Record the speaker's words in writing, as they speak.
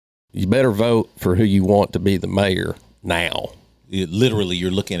You better vote for who you want to be the mayor now. Literally,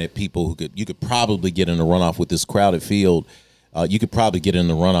 you're looking at people who you could probably get in a runoff with this crowded field. You could probably get in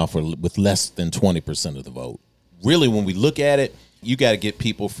the runoff with less than 20% of the vote. Really, when we look at it, you got to get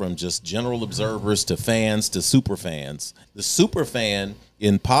people from just general observers to fans to super fans. The super fan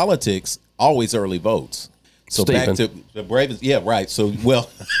in politics always early votes. So Stephen. Back to the Ravens. Yeah, right. So, well,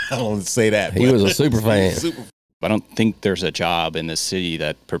 I don't want to say that. He was a super fan. I don't think there's a job in this city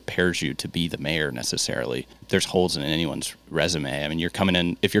that prepares you to be the mayor necessarily. There's holes in anyone's resume. I mean,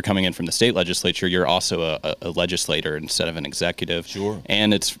 if you're coming in from the state legislature, you're also a legislator instead of an executive. Sure.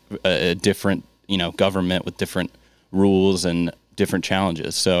 And it's a different, government with different rules and different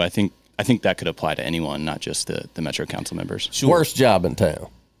challenges. So I think that could apply to anyone, not just the Metro Council members. Sure. Worst job in town,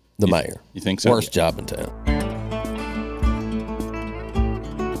 the mayor. You think so? Worst job in town.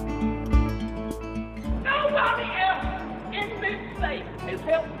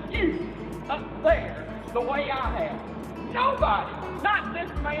 The way I have. Nobody. Not this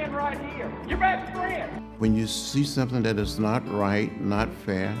man right here. Your best friend. When you see something that is not right, not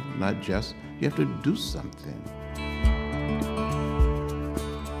fair, not just, you have to do something.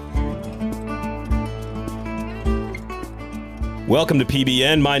 Welcome to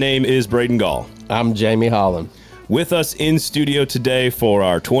PBN. My name is Braden Gall. I'm Jamie Holland. With us in studio today for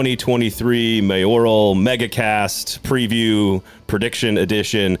our 2023 mayoral Megacast preview prediction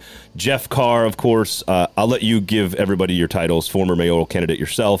edition, Jeff Carr, of course. I'll let you give everybody your titles, former mayoral candidate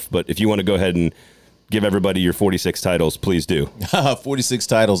yourself, but if you want to go ahead and give everybody your 46 titles, please do. 46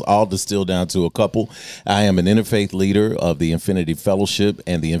 titles, all distilled down to a couple. I am an interfaith leader of the Infinity Fellowship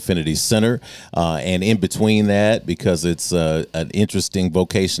and the Infinity Center. And in between that, because it's an interesting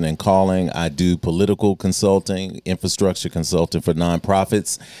vocation and calling, I do political consulting, infrastructure consulting for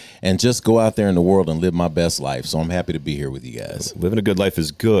nonprofits, and just go out there in the world and live my best life. So I'm happy to be here with you guys. Living a good life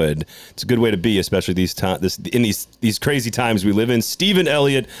is good. It's a good way to be, especially in these crazy times we live in. Stephen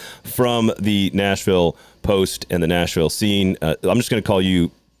Elliott from the Nashville Post and the Nashville scene. I'm just going to call you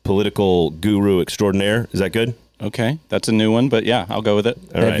political guru extraordinaire. Is that good? Okay, that's a new one, but yeah, I'll go with it.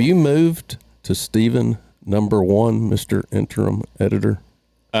 All Have right. you moved to Stephen number 1, Mr. Interim Editor?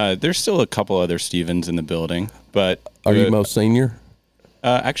 There's still a couple other Stevens in the building, but Are you most senior?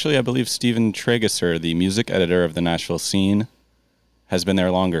 Actually, I believe Stephen Traeger, the music editor of the Nashville scene, has been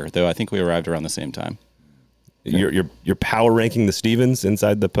there longer, though I think we arrived around the same time. You're power ranking the Stevens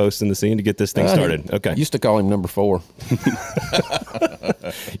inside the Post and the scene to get this thing started. Okay. Used to call him number 4.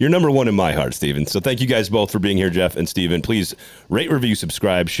 You're number 1 in my heart, Steven. So thank you guys both for being here, Jeff and Steven. Please rate, review,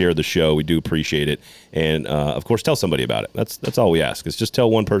 subscribe, share the show. We do appreciate it. And, of course, tell somebody about it. That's all we ask, is just tell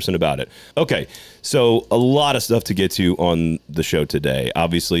one person about it. Okay, so a lot of stuff to get to on the show today.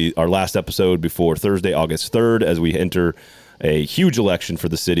 Obviously, our last episode before Thursday, August 3rd, as we enter a huge election for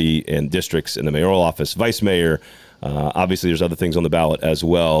the city and districts in the mayoral office, vice mayor. Obviously, there's other things on the ballot as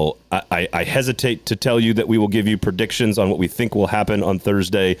well. I hesitate to tell you that we will give you predictions on what we think will happen on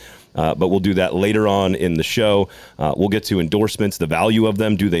Thursday, but we'll do that later on in the show. We'll get to endorsements, the value of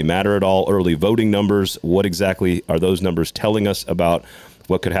them. Do they matter at all? Early voting numbers. What exactly are those numbers telling us about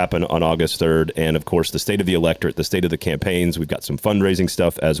what could happen on August 3rd? And, of course, the state of the electorate, the state of the campaigns. We've got some fundraising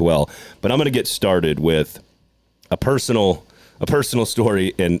stuff as well. But I'm going to get started with a personal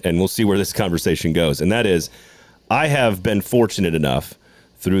story, and we'll see where this conversation goes. And that is, I have been fortunate enough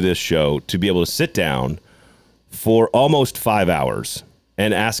through this show to be able to sit down for almost 5 hours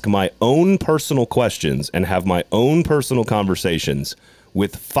and ask my own personal questions and have my own personal conversations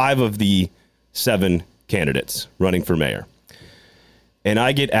with 5 of the 7 candidates running for mayor. And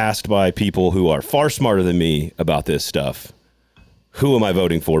I get asked by people who are far smarter than me about this stuff, who am I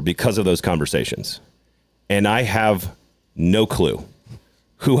voting for because of those conversations? And I have no clue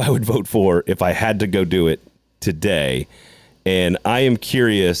who I would vote for if I had to go do it today. And I am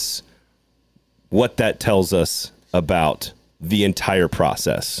curious what that tells us about the entire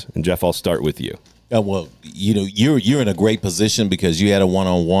process. And Jeff, I'll start with you. Well, you're in a great position because you had a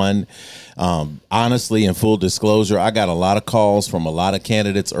one-on-one. Honestly, in full disclosure, I got a lot of calls from a lot of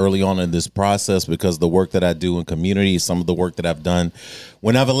candidates early on in this process because of the work that I do in community, some of the work that I've done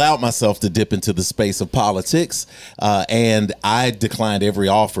when I've allowed myself to dip into the space of politics. And I declined every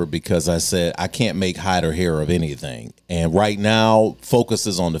offer because I said I can't make hide or hair of anything. And right now, focus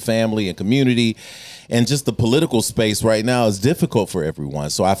is on the family and community. And just the political space right now is difficult for everyone.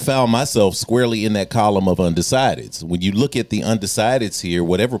 So I found myself squarely in that column of undecideds. When you look at the undecideds here,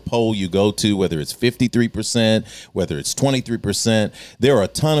 whatever poll you go to, whether it's 53%, whether it's 23%, there are a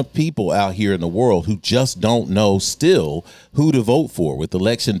ton of people out here in the world who just don't know still who to vote for with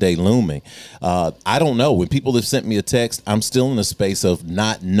Election Day looming. I don't know. When people have sent me a text, I'm still in a space of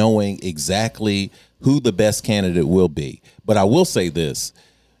not knowing exactly who the best candidate will be. But I will say this.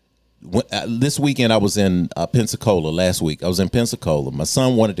 This weekend I was in Pensacola. Last week I was in Pensacola. My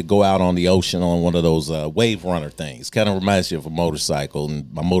son wanted to go out on the ocean on one of those wave runner things. Kind of reminds you of a motorcycle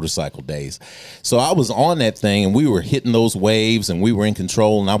and my motorcycle days. So I was on that thing and we were hitting those waves and we were in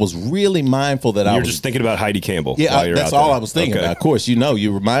control. And I was really mindful that You're just thinking about Heidi Campbell. Yeah, that's all I was thinking about. Of course,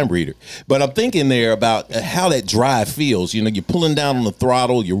 you're a mind reader. But I'm thinking there about how that drive feels. You know, you're pulling down on the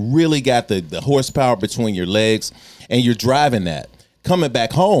throttle. You really got the horsepower between your legs and you're driving that. Coming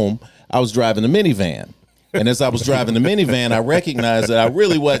back home, I was driving the minivan. And as I was driving the minivan, I recognized that I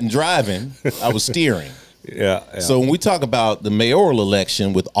really wasn't driving. I was steering. Yeah. So when we talk about the mayoral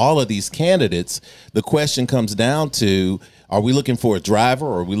election with all of these candidates, the question comes down to, are we looking for a driver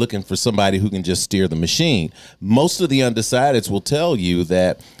or are we looking for somebody who can just steer the machine? Most of the undecideds will tell you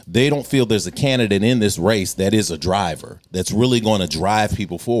that they don't feel there's a candidate in this race that is a driver that's really going to drive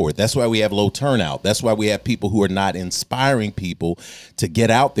people forward. That's why we have low turnout. That's why we have people who are not inspiring people to get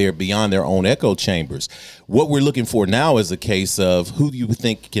out there beyond their own echo chambers. What we're looking for now is a case of who do you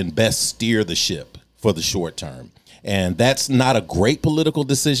think can best steer the ship for the short term. And that's not a great political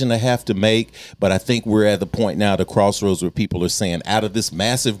decision to have to make, but I think we're at the point now, the crossroads, where people are saying, out of this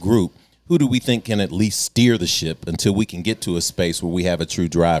massive group, who do we think can at least steer the ship until we can get to a space where we have a true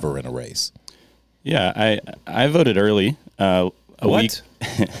driver in a race? Yeah, I voted early. What?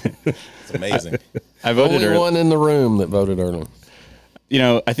 It's amazing. I voted Only one in the room that voted early. You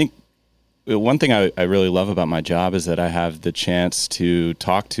know, I think one thing I really love about my job is that I have the chance to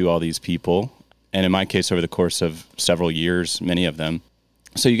talk to all these people. And in my case, over the course of several years, many of them.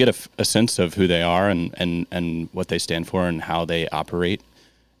 So you get a sense of who they are and what they stand for and how they operate.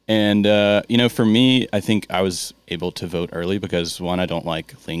 And, you know, for me, I think I was able to vote early because, one, I don't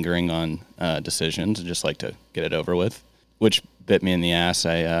like lingering on decisions. I just like to get it over with, which bit me in the ass.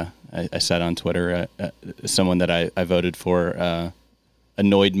 I said on Twitter, someone that I voted for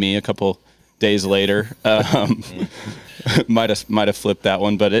annoyed me a couple days later. Might have flipped that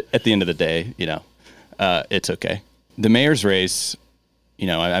one, but at the end of the day, you know, it's okay. The mayor's race, you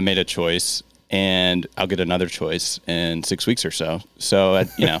know, I made a choice, and I'll get another choice in 6 weeks or so. So,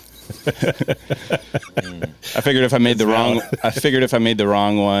 you know, I figured if I made the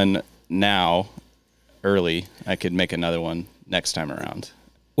wrong one now, early, I could make another one next time around.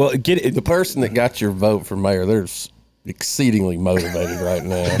 Well, The person that got your vote for mayor, they're exceedingly motivated right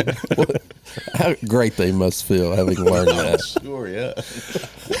now. How great they must feel having learned that. Sure, yeah.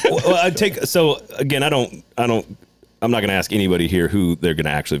 So again, I'm not going to ask anybody here who they're going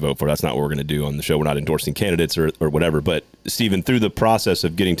to actually vote for. That's not what we're going to do on the show. We're not endorsing candidates or whatever. But Stephen, through the process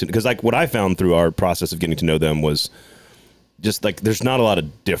of getting to, because like what I found through our process of getting to know them was just like there's not a lot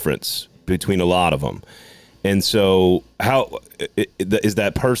of difference between a lot of them. And so how is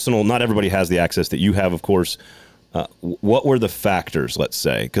that personal? Not everybody has the access that you have, of course. What were the factors, let's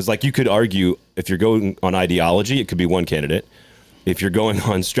say? Because like you could argue if you're going on ideology, it could be one candidate. If you're going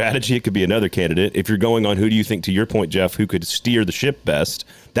on strategy, it could be another candidate. If you're going on who do you think, to your point, Jeff, who could steer the ship best,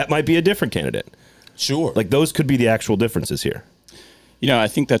 that might be a different candidate. Sure. Like those could be the actual differences here. You know, I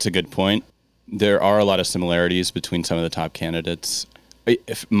think that's a good point. There are a lot of similarities between some of the top candidates.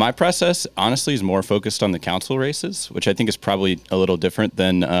 My process, honestly, is more focused on the council races, which I think is probably a little different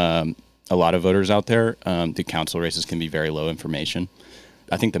than a lot of voters out there. The council races can be very low information.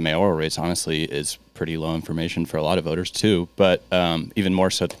 I think the mayoral race, honestly, is pretty low information for a lot of voters too, but even more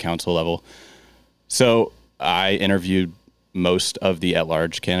so at the council level. So I interviewed most of the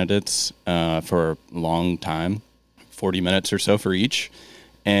at-large candidates for a long time, 40 minutes or so for each.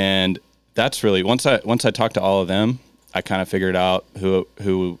 And that's really, once I talked to all of them, I kind of figured out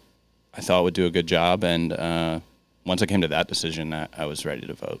who I thought would do a good job. And once I came to that decision, I was ready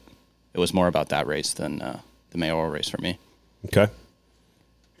to vote. It was more about that race than the mayoral race for me. Okay.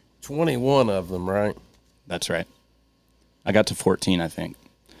 21 of them, right? That's right. I got to 14, I think.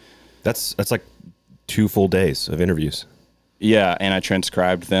 That's like 2 full days of interviews. Yeah, and I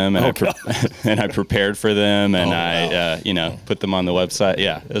transcribed them, and and I prepared for them, and I put them on the website.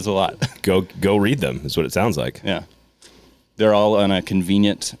 Yeah, it was a lot. Go read them is what it sounds like. Yeah. They're all on a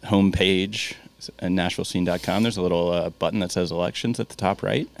convenient homepage at NashvilleScene.com. There's a little button that says elections at the top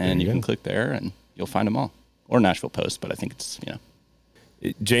right, and you can click there, and you'll find them all. Or Nashville Post, but I think it's,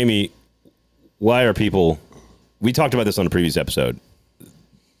 Jamie, why are people? We talked about this on a previous episode.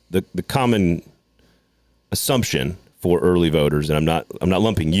 The common assumption for early voters, and I'm not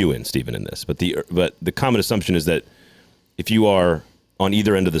lumping you in, Stephen, in this, but the common assumption is that if you are on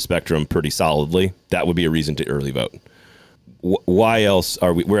either end of the spectrum pretty solidly, that would be a reason to early vote. Why else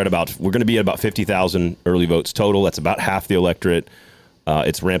are we're going to be at about 50,000 early votes total. That's about half the electorate.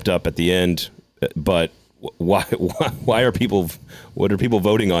 It's ramped up at the end, but why are people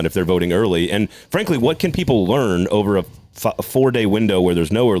voting on if they're voting early? And frankly, what can people learn over a 4-day window where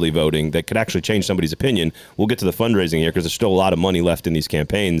there's no early voting that could actually change somebody's opinion? We'll get to the fundraising here because there's still a lot of money left in these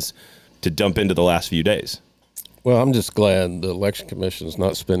campaigns to dump into the last few days. Well, I'm just glad the Election Commission is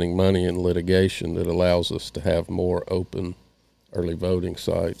not spending money in litigation that allows us to have more open early voting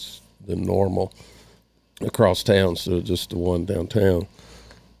sites than normal across town, so just the one downtown.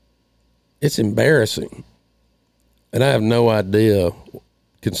 It's embarrassing. And I have no idea,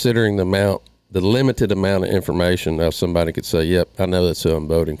 considering the limited amount of information, how somebody could say, yep, I know that's who I'm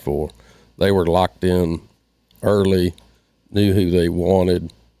voting for. They were locked in early, knew who they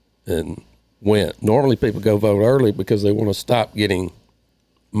wanted, and went. Normally people go vote early because they want to stop getting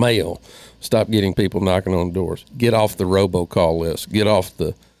mail, stop getting people knocking on doors, get off the robocall list, get off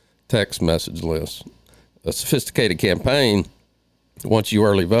the text message list. A sophisticated campaign, once you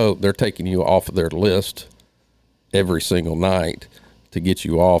early vote, they're taking you off of their list every single night to get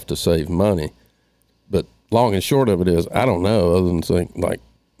you off to save money. But long and short of it is, I don't know, other than think like,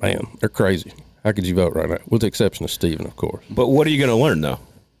 man, they're crazy. How could you vote right now? With the exception of Stephen, of course. But what are you going to learn, though?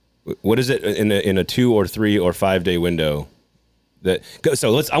 What is it in a 2 or 3 or 5 day window?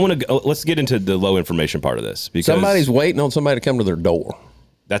 So let's get into the low information part of this, because somebody's waiting on somebody to come to their door.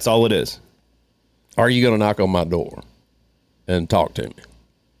 That's all it is. Are you going to knock on my door and talk to me?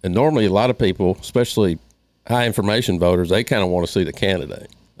 And normally a lot of people, especially high information voters, they kind of want to see the candidate.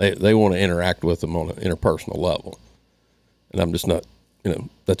 They want to interact with them on an interpersonal level. And I'm just not,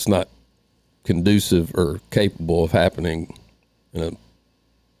 that's not conducive or capable of happening in a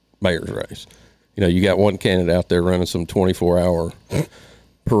mayor's race. You got one candidate out there running some 24-hour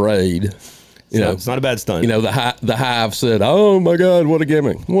parade. It's not a bad stunt. The Hive said, "Oh my God, what a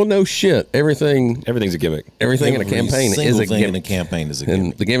gimmick!" Well, no shit. Everything's a gimmick. Everything in a campaign is a gimmick. In a campain is a gimmick.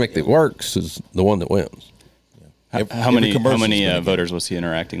 gimmick. And the gimmick that works is the one that wins. How many voters was he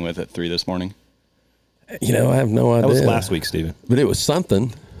interacting with at 3 this morning? I have no idea. That was last week, Stephen. But it was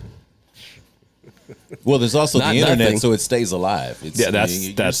something. Well, there's also the internet, nothing. So it stays alive.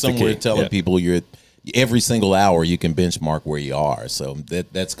 That's somewhere the key. telling people you're every single hour you can benchmark where you are. So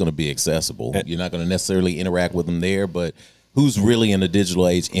that's going to be accessible. You're not going to necessarily interact with them there, but who's really in the digital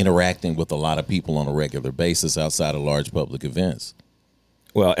age interacting with a lot of people on a regular basis outside of large public events?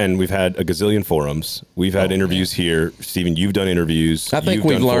 Well, and we've had a gazillion forums. We've had interviews here. Stephen, you've done interviews. I think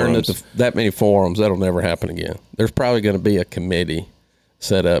we've learned that many forums, that'll never happen again. There's probably going to be a committee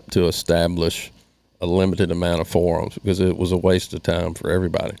set up to establish a limited amount of forums because it was a waste of time for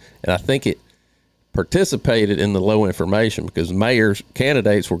everybody. And I think it participated in the low information because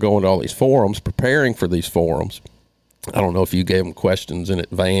candidates were going to all these forums, preparing for these forums. I don't know if you gave them questions in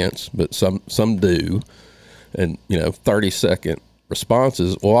advance, but some do. And, 30-second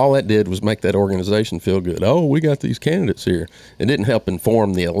responses. Well, all that did was make that organization feel good. Oh, we got these candidates here. It didn't help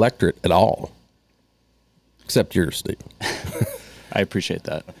inform the electorate at all. Except yours, Steve. I appreciate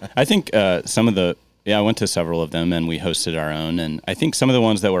that. I think I went to several of them and we hosted our own. And I think some of the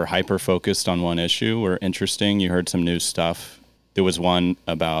ones that were hyper-focused on one issue were interesting. You heard some new stuff. There was one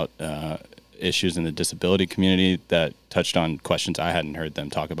about issues in the disability community that touched on questions I hadn't heard them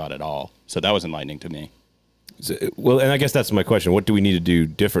talk about at all. So that was enlightening to me. Well, and I guess that's my question. What do we need to do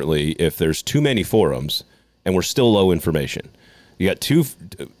differently if there's too many forums and we're still low information? You got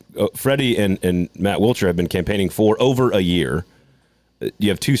Freddie and Matt Wiltshire have been campaigning for over a year. You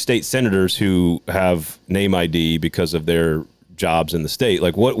have 2 state senators who have name ID because of their jobs in the state.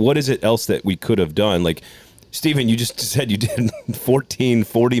 Like, what is it else that we could have done? Like, Stephen, you just said you did 14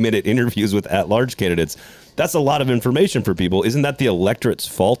 40-minute interviews with at-large candidates. That's a lot of information for people. Isn't that the electorate's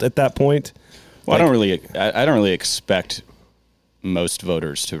fault at that point? Well, I don't really expect most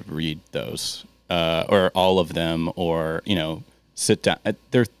voters to read those or all of them, or sit down.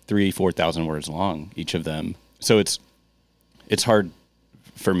 They're 3,000-4,000 words long, each of them. So it's hard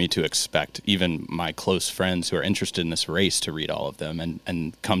for me to expect even my close friends who are interested in this race to read all of them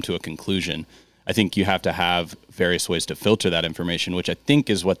and come to a conclusion. I think you have to have various ways to filter that information, which I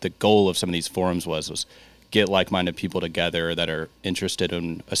think is what the goal of some of these forums was get like-minded people together that are interested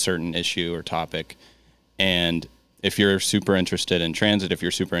in a certain issue or topic. And if you're super interested in transit, if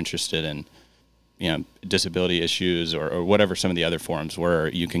you're super interested in, disability issues or whatever some of the other forums were,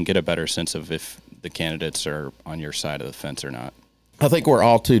 you can get a better sense of if the candidates are on your side of the fence or not. I think we're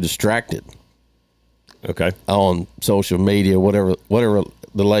all too distracted. Okay. On social media, whatever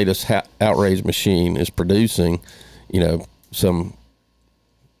the latest outrage machine is producing, some.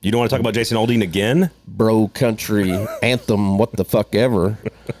 You don't want to talk about Jason Aldean again? Bro country anthem, what the fuck ever.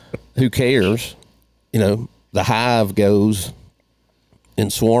 Who cares? The hive goes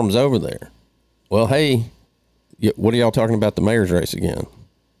and swarms over there. Well, hey, what are y'all talking about the mayor's race again?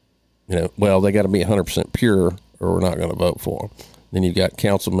 Well, they got to be 100% pure or we're not going to vote for them. Then you've got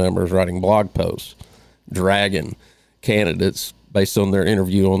council members writing blog posts, dragging candidates based on their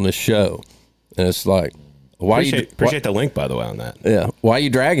interview on this show. And it's like, appreciate the link, by the way, on that. Yeah. Why are you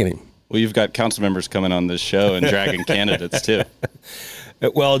dragging him? Well, you've got council members coming on this show and dragging candidates too.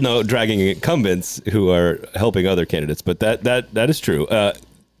 Well, no, dragging incumbents who are helping other candidates, but that is true.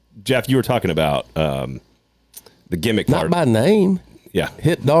 Jeff, you were talking about the gimmick Not part. by name. Yeah.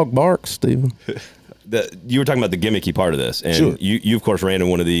 Hit dog barks, Stephen. You were talking about the gimmicky part of this, and Sure. you of course ran in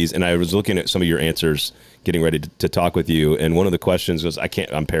one of these, and I was looking at some of your answers, getting ready to talk with you, and one of the questions was,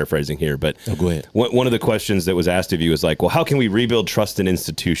 I'm paraphrasing here, but go ahead. One of the questions that was asked of you was like, well, how can we rebuild trust in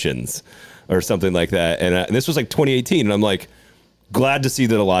institutions, or something like that, and this was like 2018, and I'm like, glad to see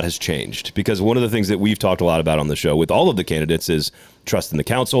that a lot has changed, because one of the things that we've talked a lot about on the show with all of the candidates is trust in the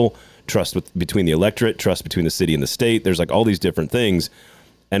council, trust between the electorate, trust between the city and the state. There's like all these different things.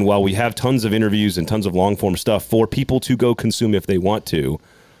 And while we have tons of interviews and tons of long form stuff for people to go consume if they want to,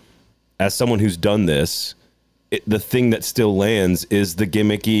 as someone who's done this, the thing that still lands is the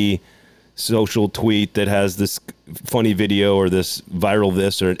gimmicky social tweet that has this funny video or this viral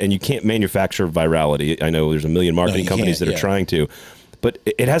this, and you can't manufacture virality. I know there's a million marketing companies that are trying to, but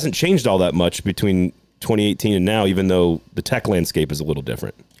it hasn't changed all that much between 2018 and now, even though the tech landscape is a little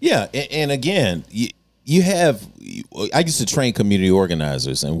different. Yeah, and again, I used to train community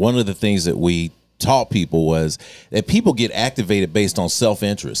organizers, and one of the things that we taught people was that people get activated based on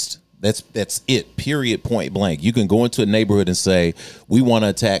self-interest. That's it, period, point blank. You can go into a neighborhood and say, we want to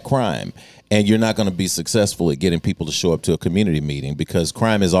attack crime, and you're not going to be successful at getting people to show up to a community meeting because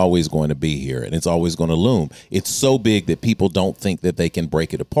crime is always going to be here and it's always going to loom. It's so big that people don't think that they can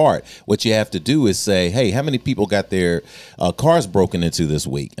break it apart. What you have to do is say, hey, how many people got their cars broken into this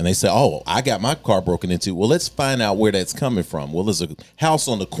week? And they say, oh, I got my car broken into. Well, let's find out where that's coming from. Well, there's a house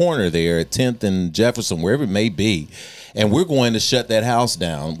on the corner there at 10th and Jefferson, wherever it may be. And we're going to shut that house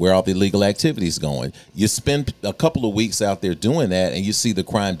down where all the illegal activity is going. You spend a couple of weeks out there doing that, and you see the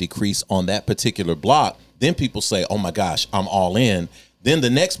crime decrease on that particular block. Then people say, oh, my gosh, I'm all in. Then the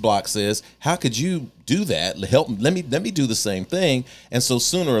next block says, how could you do that? Let me do the same thing. And so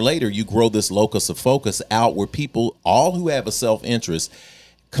sooner or later, you grow this locus of focus out where people, all who have a self-interest,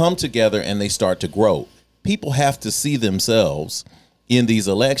 come together and they start to grow. People have to see themselves in these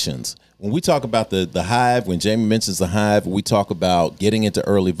elections. When we talk about the hive, when Jamie mentions the hive, we talk about getting into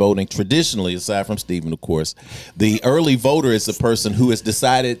early voting. Traditionally, aside from Stephen, of course, the early voter is the person who has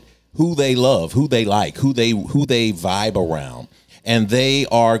decided who they love, who they like, who they vibe around. And they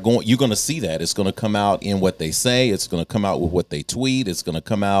are going, you're going to see that. It's going to come out in what they say. It's going to come out with what they tweet. It's going to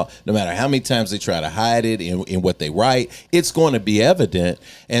come out no matter how many times they try to hide it in what they write. It's going to be evident.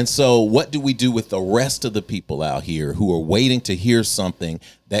 And so what do we do with the rest of the people out here who are waiting to hear something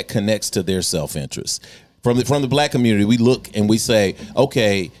that connects to their self-interest? From the black community, we look and we say,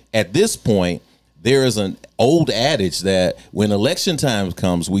 okay, at this point, there is an old adage that when election time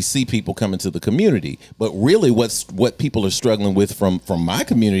comes, we see people coming to the community. But really what people are struggling with from my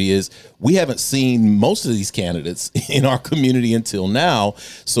community is we haven't seen most of these candidates in our community until now.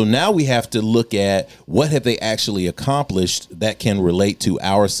 So now we have to look at what have they actually accomplished that can relate to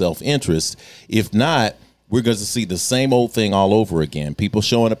our self-interest. If not, we're going to see the same old thing all over again. People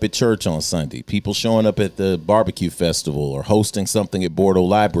showing up at church on Sunday, people showing up at the barbecue festival or hosting something at Bordeaux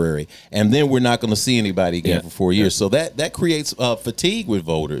Library, and then we're not going to see anybody again for 4 years. So that creates fatigue with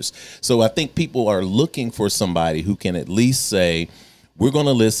voters. So I think people are looking for somebody who can at least say, we're going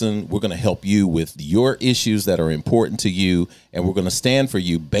to listen, we're going to help you with your issues that are important to you, and we're going to stand for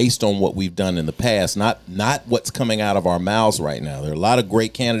you based on what we've done in the past, not what's coming out of our mouths right now. There are a lot of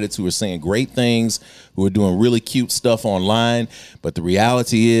great candidates who are saying great things, who are doing really cute stuff online, but the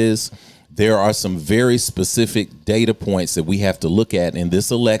reality is there are some very specific data points that we have to look at in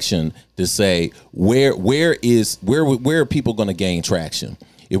this election to say where are people going to gain traction.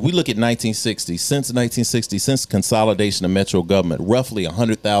 If we look at 1960, since consolidation of metro government, roughly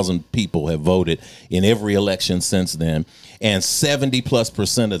 100,000 people have voted in every election since then, and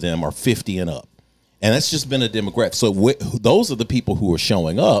 70+% of them are 50 and up. And that's just been a demographic. So those are the people who are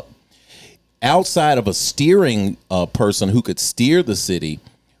showing up. outside of a steering person who could steer the city,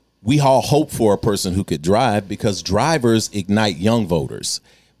 we all hope for a person who could drive, because drivers ignite young voters.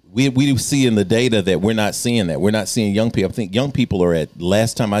 We see in the data that we're not seeing that. We're not seeing young people. I think young people are at,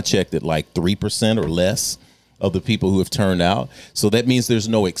 last time I checked, at like 3% or less of the people who have turned out. So that means there's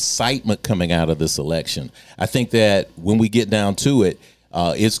no excitement coming out of this election. I think that when we get down to it,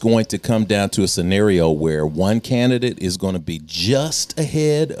 it's going to come down to a scenario where one candidate is going to be just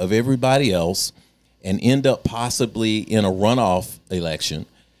ahead of everybody else and end up possibly in a runoff election.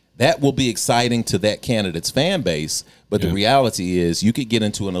 That will be exciting to that candidate's fan base. But the reality is you could get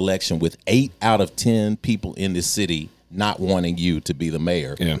into an election with 8 out of 10 people in this city not wanting you to be the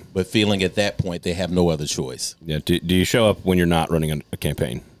mayor, but feeling at that point they have no other choice. Yeah. Do you show up when you're not running a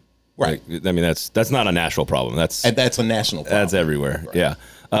campaign? Right. Like, I mean, that's not a Nashville problem. That's a national problem. That's everywhere. Right.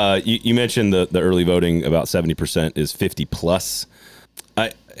 Yeah. You mentioned the early voting, about 70% is 50 plus.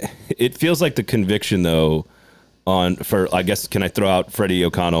 It feels like the conviction, though, I guess, can I throw out Freddie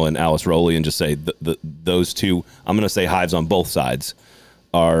O'Connell and Alice Rowley and just say those two, I'm going to say hives on both sides,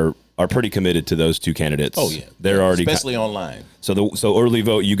 are pretty committed to those two candidates. Oh, yeah. They're already, especially online. So early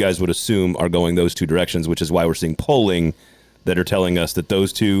vote, you guys would assume, are going those two directions, which is why we're seeing polling that are telling us that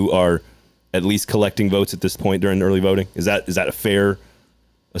those two are at least collecting votes at this point during early voting. Is that a fair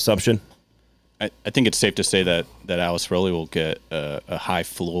assumption? I think it's safe to say that Alice Rowley will get a high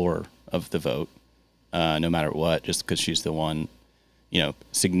floor of the vote, no matter what, just because she's the one,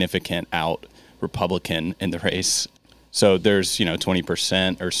 significant out Republican in the race. So there's,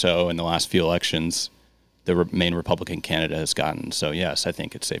 20% or so in the last few elections the main Republican candidate has gotten. So, yes, I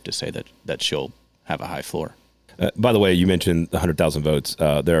think it's safe to say that she'll have a high floor. By the way, you mentioned 100,000 votes.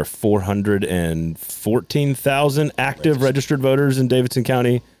 There are 414,000 active registered voters in Davidson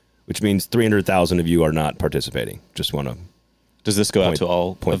County, which means 300,000 of you are not participating. Just want to Does this go out to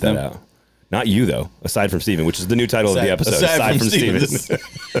all point of that them? out. Not you, though, aside from Steven, which is the new title of the episode. Aside from Steven. Steven.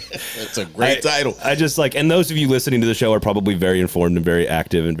 That's a great title. I just and those of you listening to the show are probably very informed and very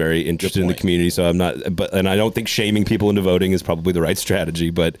active and very interested in the community. So and I don't think shaming people into voting is probably the right strategy,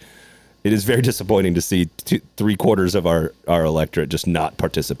 but it is very disappointing to see 3/4 of our electorate just not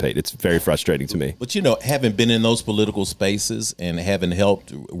participate. It's very frustrating to me. But having been in those political spaces and having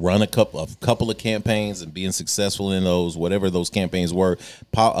helped run a couple of campaigns and being successful in those, whatever those campaigns were,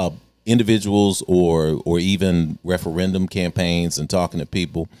 individuals or even referendum campaigns, and talking to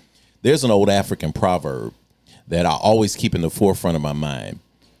people, there's an old African proverb that I always keep in the forefront of my mind,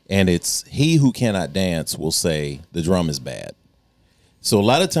 and it's, "He who cannot dance will say the drum is bad." So a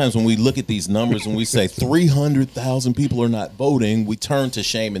lot of times when we look at these numbers and we say 300,000 people are not voting, we turn to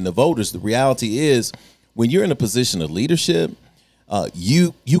shaming the voters. The reality is, when you're in a position of leadership,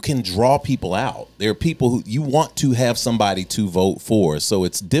 you can draw people out. There are people who you want to have somebody to vote for. So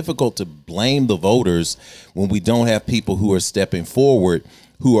it's difficult to blame the voters when we don't have people who are stepping forward,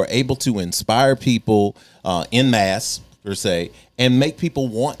 who are able to inspire people en masse, per se, and make people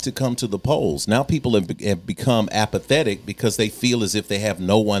want to come to the polls. Now people have become apathetic because they feel as if they have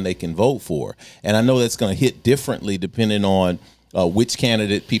no one they can vote for. And I know that's going to hit differently depending on which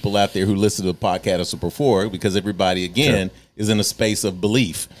candidate people out there who listen to the podcast are before, because everybody, again, is in a space of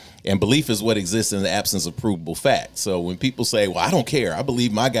belief. And belief is what exists in the absence of provable fact. So when people say, well, I don't care, I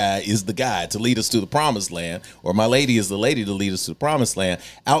believe my guy is the guy to lead us to the promised land, or my lady is the lady to lead us to the promised land,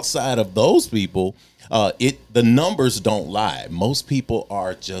 outside of those people, the numbers don't lie. Most people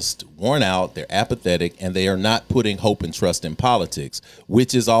are just worn out, they're apathetic, and they are not putting hope and trust in politics,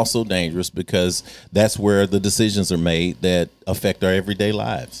 which is also dangerous because that's where the decisions are made that affect our everyday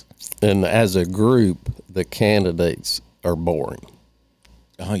lives. And as a group, the candidates are boring.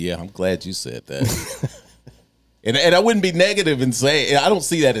 Oh, yeah, I'm glad you said that. And I wouldn't be negative and say, I don't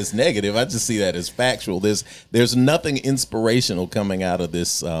see that as negative. I just see that as factual. There's nothing inspirational coming out of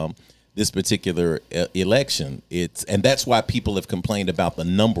this this particular election. And that's why people have complained about the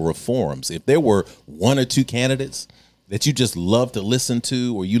number of forums. If there were one or two candidates that you just love to listen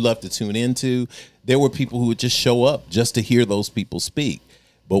to or you love to tune into, there were people who would just show up just to hear those people speak.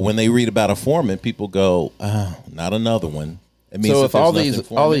 But when they read about a foreman, people go, oh, not another one. It means so if all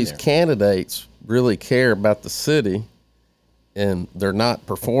these there. candidates really care about the city and they're not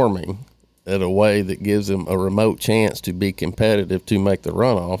performing in a way that gives them a remote chance to be competitive to make the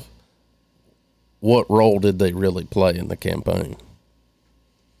runoff, what role did they really play in the campaign?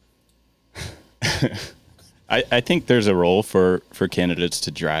 I think there's a role for candidates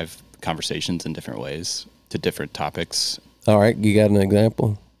to drive conversations in different ways to different topics. All right, you got an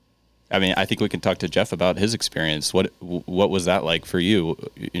example? I mean, I think we can talk to Jeff about his experience. What was that like for you?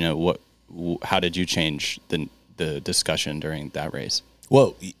 You know, how did you change the discussion during that race?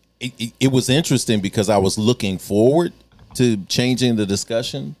 Well, it was interesting because I was looking forward to changing the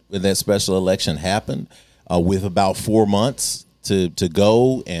discussion when that special election happened, with about 4 months to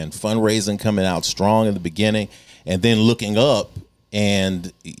go and fundraising coming out strong in the beginning, and then looking up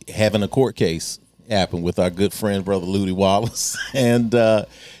and having a court case happen with our good friend, Brother Ludi Wallace. And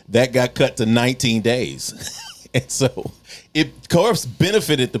that got cut to 19 days. And so it, of course,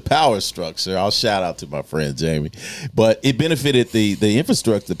 benefited the power structure. I'll shout out to my friend Jamie, but it benefited the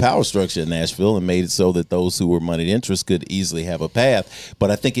infrastructure, the power structure in Nashville, and made it so that those who were moneyed interest could easily have a path. But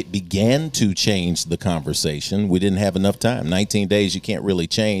I think it began to change the conversation. We didn't have enough time. 19 days, you can't really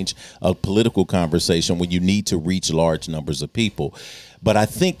change a political conversation when you need to reach large numbers of people. But I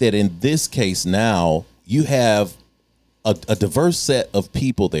think that in this case now, you have a diverse set of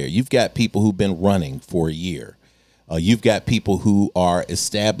people there. You've got people who've been running for a year. You've got people who are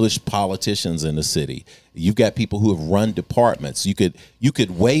established politicians in the city. You've got people who have run departments. You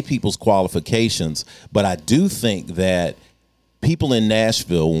could weigh people's qualifications, but I do think that people in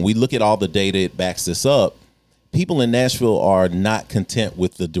Nashville, when we look at all the data, it backs this up. People in Nashville are not content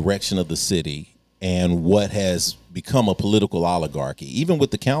with the direction of the city and what has become a political oligarchy. Even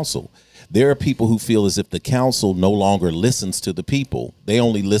with the council, there are people who feel as if the council no longer listens to the people. They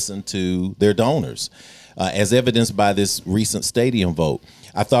only listen to their donors. As evidenced by this recent stadium vote,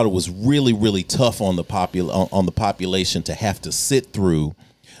 I thought it was really, really tough on the population to have to sit through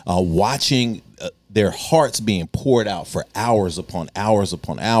watching their hearts being poured out for hours upon hours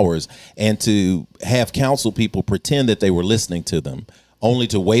upon hours, and to have council people pretend that they were listening to them, only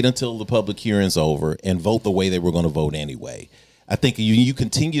to wait until the public hearing's over and vote the way they were going to vote anyway. I think you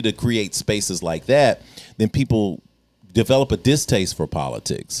continue to create spaces like that, then people develop a distaste for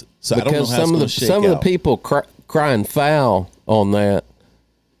politics. So because I don't know how some of the people crying foul on that,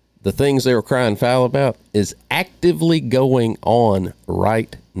 the things they were crying foul about is actively going on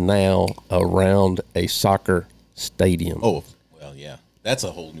right now around a soccer stadium. Oh, well, yeah. That's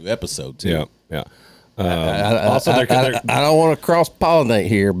a whole new episode, too. Yeah. I don't want to cross-pollinate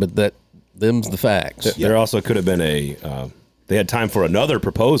here, but them's the facts. There also could have been they had time for another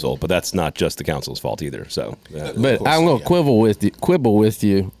proposal, but that's not just the council's fault either. So, but course, I'm going to quibble with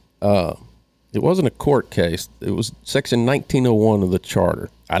you. It wasn't a court case. It was Section 1901 of the Charter.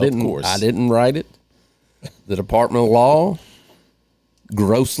 I didn't write it. The Department of Law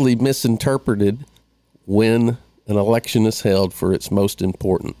grossly misinterpreted when an election is held for its most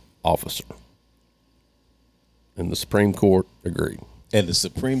important officer. And the Supreme Court agreed. And the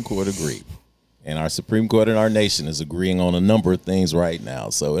Supreme Court agreed. And our Supreme Court in our nation is agreeing on a number of things right now.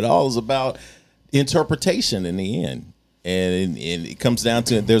 So it all is about interpretation in the end. And it comes down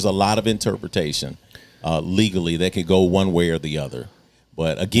to, there's a lot of interpretation legally that could go one way or the other.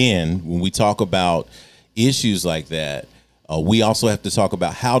 But again, when we talk about issues like that, we also have to talk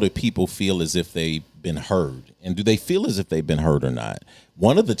about, how do people feel as if they've been heard? And do they feel as if they've been heard or not?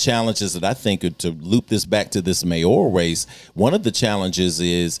 One of the challenges that I think, to loop this back to this mayoral race, one of the challenges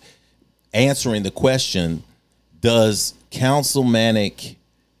is answering the question, does councilmanic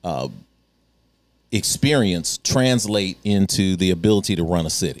experience translate into the ability to run a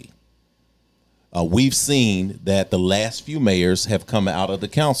city? We've seen that the last few mayors have come out of the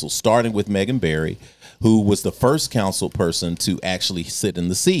council, starting with Megan Barry, who was the first council person to actually sit in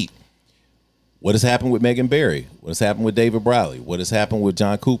the seat. What has happened with Megan Barry? What has happened with David Briley? What has happened with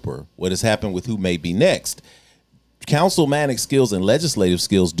John Cooper? What has happened with who may be next? Councilmanic skills and legislative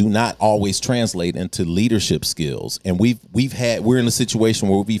skills do not always translate into leadership skills. And we're in a situation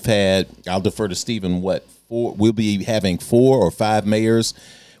where we've had, I'll defer to Stephen, we'll be having 4 or 5 mayors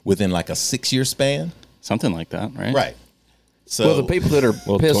within like a 6-year span. Something like that, right? Right. So, well, the people that are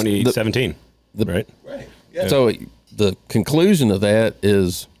pissed, 2017, right? Right. Yeah. So the conclusion of that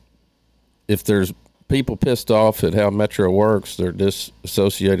is, if there's people pissed off at how Metro works, they're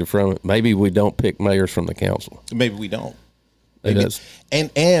disassociated from it, maybe we don't pick mayors from the council. Maybe we don't.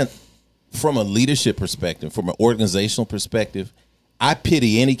 And from a leadership perspective, from an organizational perspective, I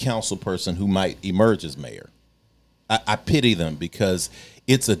pity any council person who might emerge as mayor. I pity them, because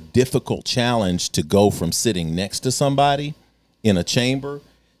it's a difficult challenge to go from sitting next to somebody in a chamber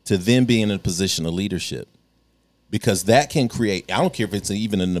to then being in a position of leadership. Because that can create, I don't care if it's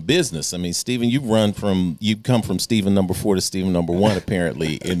even in the business. I mean, Stephen, you come from Stephen number 4 to Stephen number 1,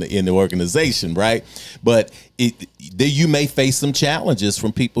 apparently in the organization, right? But you may face some challenges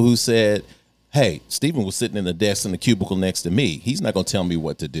from people who said, Hey, Stephen was sitting in the desk in the cubicle next to me. He's not going to tell me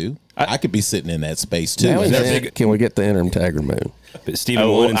what to do. I could be sitting in that space too. Now can we get the interim tag removed? But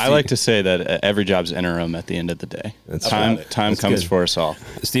Stephen, I like to say that every job's interim at the end of the day. Time comes good. for us all.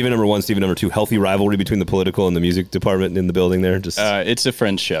 Stephen number 1, Stephen number 2, healthy rivalry between the political and the music department in the building there. Just it's a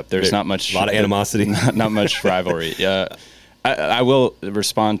friendship. There's not much. A lot of animosity. Not much rivalry. I will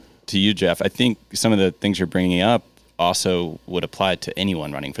respond to you, Jeff. I think some of the things you're bringing up also would apply to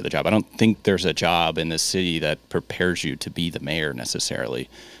anyone running for the job. I don't think there's a job in this city that prepares you to be the mayor necessarily.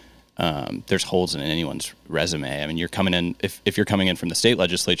 There's holes in anyone's resume. I mean, you're coming in, if you're coming in from the state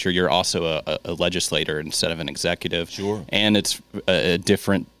legislature, you're also a legislator instead of an executive. Sure. And it's a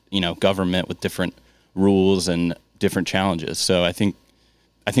different, government with different rules and different challenges. So I think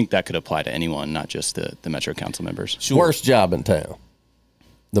that could apply to anyone, not just the Metro Council members. Sure. Worst job in town.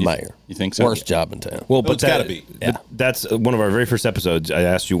 The mayor. You think so? Worst job in town. Well, but it's got to be. Yeah. That's one of our very first episodes. I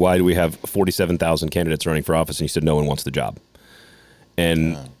asked you, why do we have 47,000 candidates running for office? And you said no one wants the job.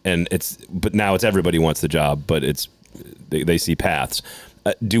 And but now it's everybody wants the job, but they see paths.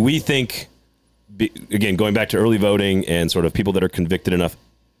 Do we think, again, going back to early voting and sort of people that are convicted enough,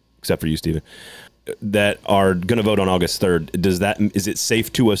 except for you, Stephen, that are going to vote on August 3rd, is it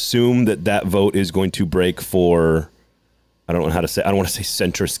safe to assume that vote is going to break for, I don't know how to say, I don't want to say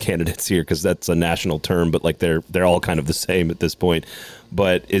centrist candidates here because that's a national term, but like they're all kind of the same at this point.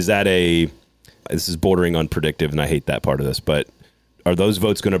 But is that this is bordering on predictive, and I hate that part of this, but are those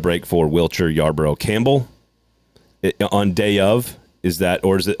votes going to break for Wiltshire, Yarborough, Campbell on day of? Is that,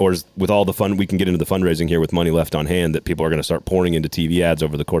 or is with all the fun, we can get into the fundraising here with money left on hand that people are going to start pouring into TV ads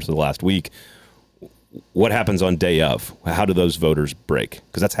over the course of the last week? What happens on day of? How do those voters break?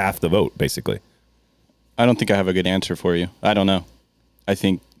 Because that's half the vote, basically. I don't think I have a good answer for you. I don't know. I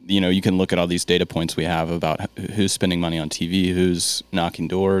think, you can look at all these data points we have about who's spending money on TV, who's knocking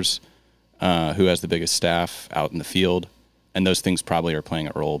doors, who has the biggest staff out in the field. And those things probably are playing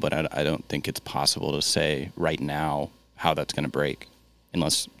a role, but I don't think it's possible to say right now how that's going to break,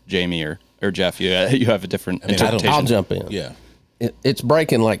 unless Jamie or Jeff, you have a different interpretation. I'll jump in. Yeah. It's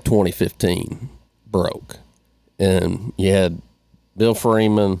breaking like 2015 broke. And you had Bill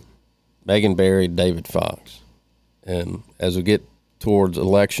Freeman, Megan Barry, David Fox. And as we get towards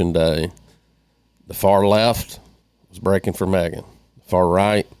Election Day, the far left was breaking for Megan. The far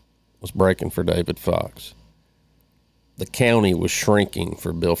right was breaking for David Fox. The county was shrinking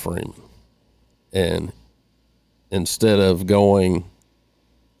for Bill Freeman. And instead of going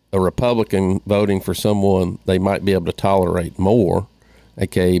a Republican voting for someone they might be able to tolerate more,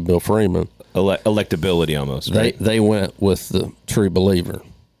 aka Bill Freeman, Electability almost, right? They went with the true believer,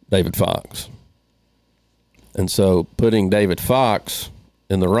 David Fox. And so putting David Fox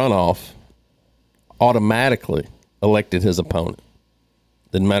in the runoff automatically elected his opponent.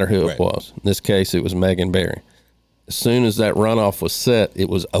 Didn't matter who it was. In this case, it was Megan Barry. As soon as that runoff was set, it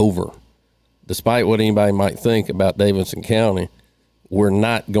was over. Despite what anybody might think about Davidson County, we're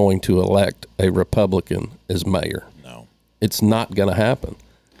not going to elect a Republican as mayor. No. It's not going to happen.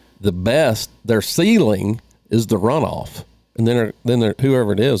 The best, their ceiling is the runoff. And then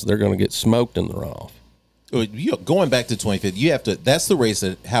whoever it is, they're going to get smoked in the runoff. Going back to 2015, that's the race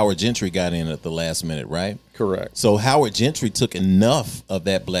that Howard Gentry got in at the last minute, right? Correct. So Howard Gentry took enough of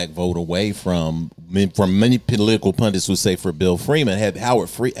that black vote away from many political pundits who say for Bill Freeman. Had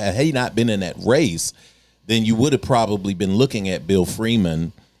he not been in that race, then you would have probably been looking at Bill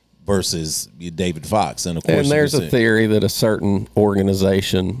Freeman versus David Fox. And of course, there's a theory that a certain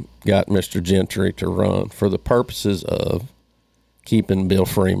organization got Mr. Gentry to run for the purposes of keeping Bill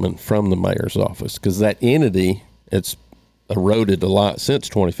Freeman from the mayor's office, because that entity, it's eroded a lot since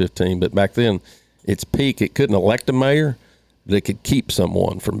 2015, but back then its peak, it couldn't elect a mayor, but it could keep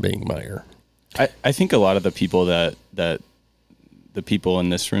someone from being mayor. I think a lot of the people that the people in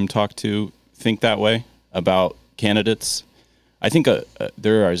this room talk to think that way about candidates. I think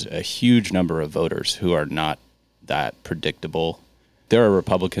there is a huge number of voters who are not that predictable. There are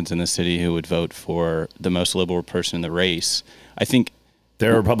Republicans in the city who would vote for the most liberal person in the race. I think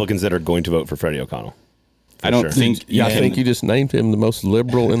there are Republicans that are going to vote for Freddie O'Connell. I don't think. I think you just named him the most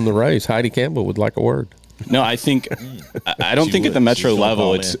liberal in the race. Heidi Campbell would like a word. No, I think I don't think at the metro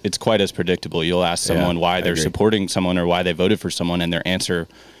level it's quite as predictable. You'll ask someone why they're supporting someone or why they voted for someone, and their answer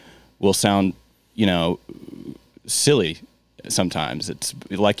will sound, silly. Sometimes it's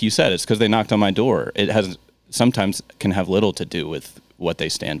like you said, it's because they knocked on my door. It has sometimes can have little to do with what they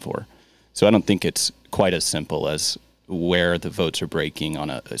stand for. So I don't think it's quite as simple as where the votes are breaking on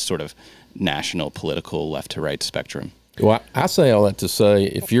a sort of national political left to right spectrum. Well, I say all that to say,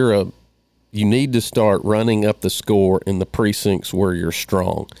 if you're a you need to start running up the score in the precincts where you're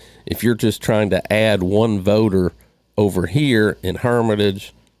strong. If you're just trying to add one voter over here in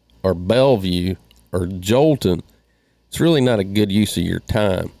Hermitage or Bellevue or Jolton, it's really not a good use of your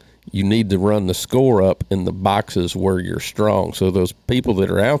time. You need to run the score up in the boxes where you're strong. So those people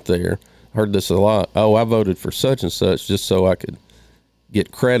that are out there, heard this a lot, oh, I voted for such and such just so I could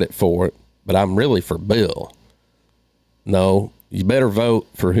get credit for it, but I'm really for Bill. No, you better vote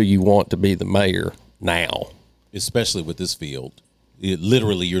for who you want to be the mayor now. Especially with this field.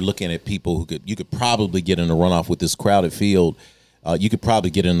 Literally, you're looking at people who you could probably get in a runoff with this crowded field. You could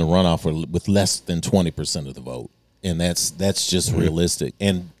probably get in the runoff with less than 20% of the vote. And that's just realistic.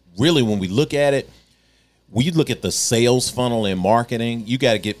 And really, when we look at it, when you look at the sales funnel in marketing, you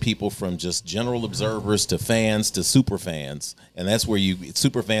got to get people from just general observers to fans to super fans. And that's where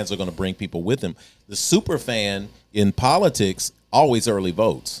super fans are going to bring people with them. The super fan in politics always early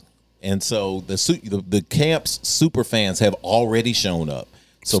votes. And so the camp's super fans have already shown up.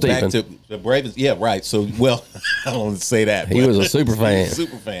 So Stephen. Back to the Braves. Yeah, right. So, well, I don't want to say that. He was a super fan.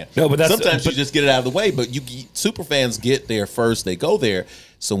 Super fan. No, but sometimes you just get it out of the way. But super fans get there first. They go there.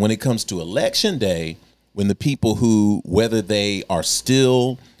 So when it comes to election day, when the people who, whether they are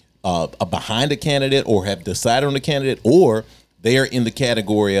still behind a candidate or have decided on a candidate, or they are in the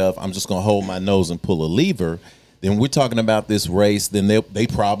category of I'm just going to hold my nose and pull a lever, then we're talking about this race. Then they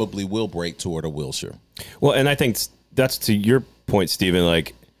probably will break toward a Wilshire. Well, and I think that's to your point, Stephen.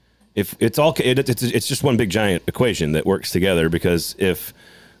 Like, if it's just one big giant equation that works together. Because if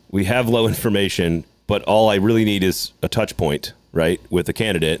we have low information, but all I really need is a touch point, right, with a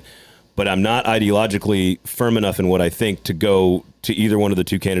candidate, but I'm not ideologically firm enough in what I think to go to either one of the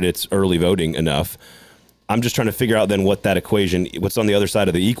two candidates early voting enough. I'm just trying to figure out then what that equation, what's on the other side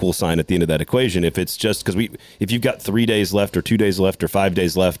of the equal sign at the end of that equation. If it's just because if you've got 3 days left or 2 days left or 5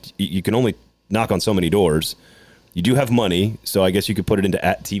 days left, you can only knock on so many doors. You do have money, so I guess you could put it into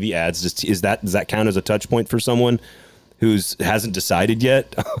TV ads. Does that count as a touch point for someone who hasn't decided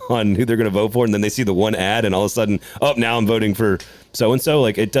yet on who they're going to vote for, and then they see the one ad, and all of a sudden, oh, now I'm voting for so and so?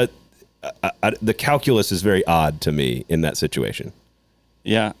 Like, it does. The calculus is very odd to me in that situation.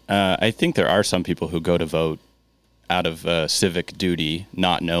 Yeah, I think there are some people who go to vote out of civic duty,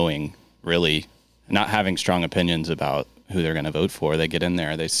 not knowing, really, not having strong opinions about who they're going to vote for. They get in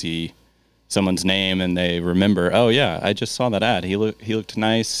there, they see someone's name, and they remember, oh yeah, I just saw that ad. He looked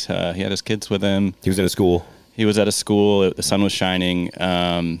nice. He had his kids with him. He was in a school. He was at a school. The sun was shining,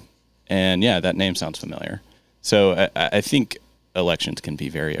 and yeah, that name sounds familiar. So I think elections can be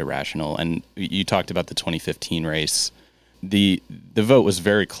very irrational. And you talked about the 2015 race. The vote was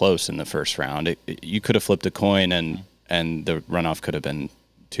very close in the first round. You could have flipped a coin, and the runoff could have been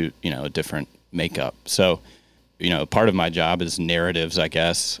to a different makeup. So, part of my job is narratives, I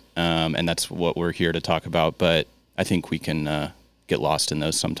guess, and that's what we're here to talk about. But I think we can get lost in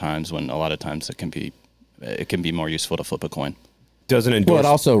those sometimes. When a lot of times it can be more useful to flip a coin. Doesn't endorse. Well, it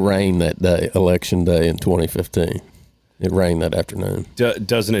also rained that day, election day in 2015. It rained that afternoon.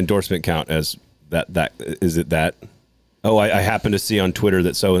 Does an endorsement count as that? Is it that? Oh, I happen to see on Twitter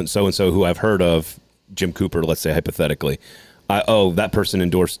that so and so who I've heard of, Jim Cooper, let's say hypothetically, that person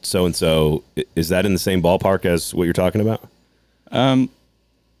endorsed so and so. Is that in the same ballpark as what you're talking about? I'm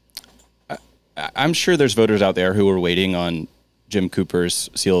sure there's voters out there who are waiting on Jim Cooper's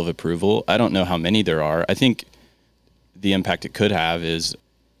seal of approval. I don't know how many there are. I think the impact it could have is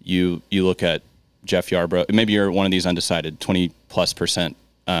you look at Jeff Yarbrough. Maybe you're one of these undecided, 20+%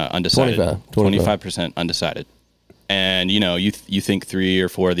 undecided, 25% undecided. And you think 3 or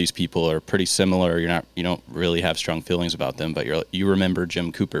 4 of these people are pretty similar. You don't really have strong feelings about them, but you remember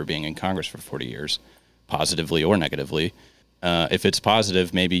Jim Cooper being in Congress for 40 years, positively or negatively. If it's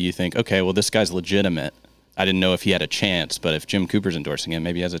positive, maybe you think, okay, well, this guy's legitimate. I didn't know if he had a chance, but if Jim Cooper's endorsing him,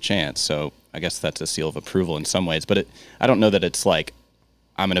 maybe he has a chance. So I guess that's a seal of approval in some ways. But I don't know that it's like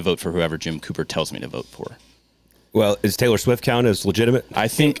I'm going to vote for whoever Jim Cooper tells me to vote for. Well, is Taylor Swift count as legitimate? I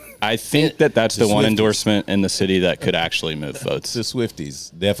think that's the one endorsement in the city that could actually move votes. The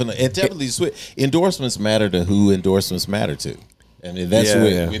Swifties, definitely. And definitely endorsements matter to who endorsements matter to. I mean, that's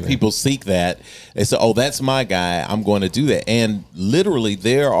when people seek that. They say, oh, that's my guy. I'm going to do that. And literally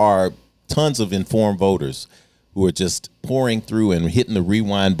there are tons of informed voters who are just pouring through and hitting the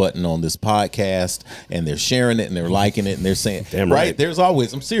rewind button on this podcast, and they're sharing it and they're liking it and they're saying, damn right. There's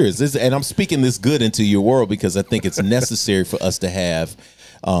always, I'm serious, and I'm speaking this good into your world because I think it's necessary for us to have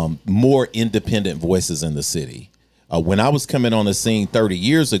more independent voices in the city. When I was coming on the scene 30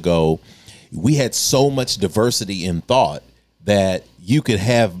 years ago, we had so much diversity in thought that you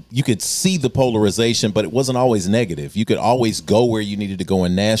could see the polarization, but it wasn't always negative. You could always go where you needed to go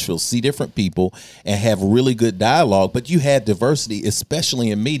in Nashville, see different people, and have really good dialogue. But you had diversity, especially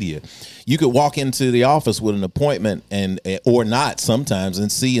in media. You could walk into the office with an appointment or not sometimes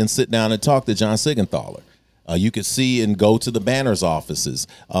and see and sit down and talk to John Siegenthaler. You could see and go to the Banner's offices.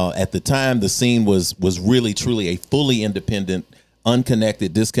 At the time, the scene was really, truly a fully independent,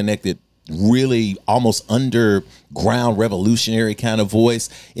 unconnected, disconnected, really almost underground revolutionary kind of voice.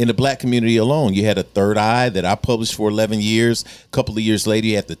 In the black community alone, you had a Third Eye that I published for 11 years. A couple of years later,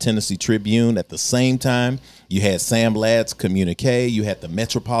 you had the Tennessee Tribune. At the same time, you had Sam Ladd's Communique. You had the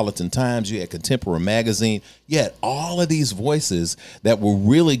Metropolitan Times. You had Contemporary Magazine. You had all of these voices that were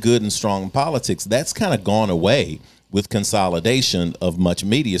really good and strong in politics. That's kind of gone away with consolidation of much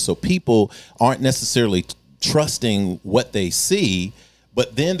media. So people aren't necessarily trusting what they see.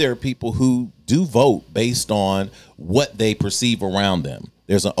 But then there are people who do vote based on what they perceive around them.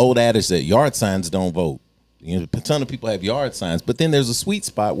 There's an old adage that yard signs don't vote. You know, a ton of people have yard signs, but then there's a sweet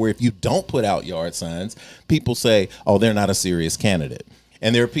spot where if you don't put out yard signs, people say, oh, they're not a serious candidate.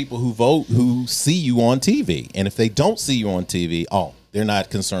 And there are people who vote who see you on TV. And if they don't see you on TV, oh, they're not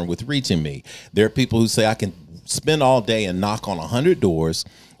concerned with reaching me. There are people who say I can spend all day and knock on 100 doors,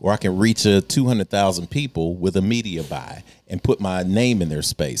 or I can reach 200,000 people with a media buy and put my name in their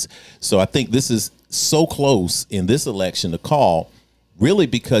space. So I think this is so close in this election to call, really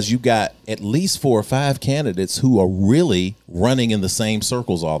because you got at least 4 or 5 candidates who are really running in the same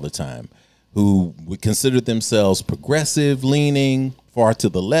circles all the time, who would consider themselves progressive, leaning, far to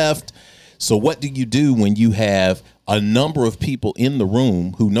the left. So what do you do when you have a number of people in the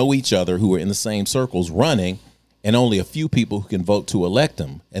room who know each other, who are in the same circles running, and only a few people who can vote to elect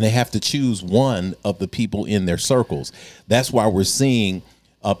them, and they have to choose one of the people in their circles? That's why we're seeing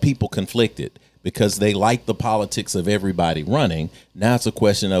people conflicted, because they like the politics of everybody running. Now it's a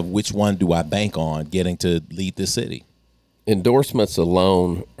question of which one do I bank on getting to lead the city. Endorsements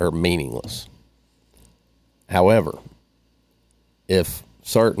alone are meaningless. However, if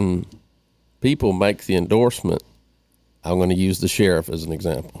certain people make the endorsement, I'm going to use the sheriff as an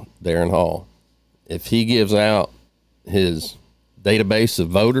example, Darren Hall. If he gives out his database of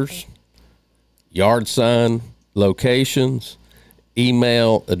voters, yard sign locations,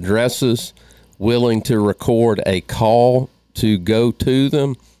 email addresses, willing to record a call to go to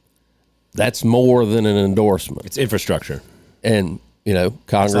them, that's more than an endorsement. It's infrastructure. And, you know,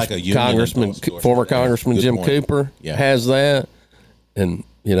 former Congressman Jim Cooper has that. And,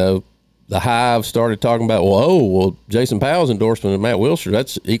 you know, the Hive started talking about, well, Jason Powell's endorsement of Matt Wilshire,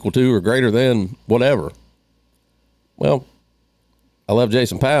 that's equal to or greater than whatever. Well, I love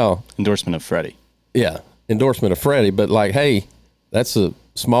Jason Powell. Endorsement of Freddie. Yeah, endorsement of Freddie. But like, hey, that's a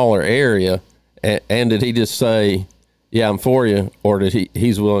smaller area. And did he just say, yeah, I'm for you? Or did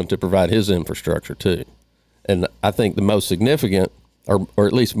he's willing to provide his infrastructure too? And I think the most significant, or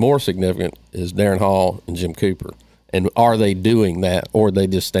at least more significant, is Darren Hall and Jim Cooper. And are they doing that, or they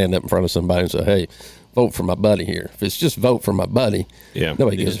just stand up in front of somebody and say, hey, vote for my buddy here? If it's just vote for my buddy,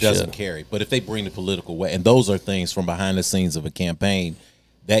 nobody gives a shit. It doesn't carry. But if they bring the political way, and those are things from behind the scenes of a campaign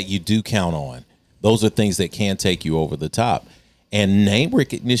that you do count on. Those are things that can take you over the top. And name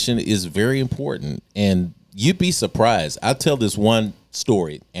recognition is very important. And you'd be surprised. I'll tell this one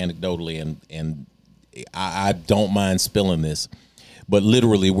story anecdotally, and I don't mind spilling this. But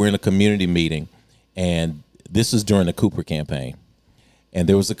literally, we're in a community meeting, and this is during the Cooper campaign. And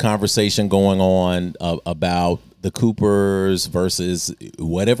there was a conversation going on about the Coopers versus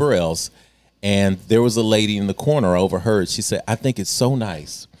whatever else. And there was a lady in the corner, I overheard. She said, I think it's so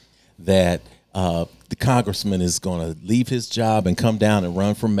nice that the congressman is going to leave his job and come down and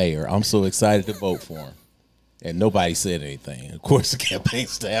run for mayor. I'm so excited to vote for him. And nobody said anything. Of course, the campaign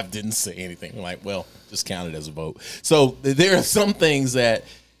staff didn't say anything. I'm like, well, just count it as a vote. So there are some things that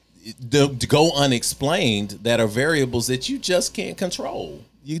go unexplained that are variables that you just can't control.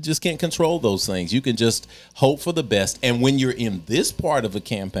 You just can't control those things. You can just hope for the best. And when you're in this part of a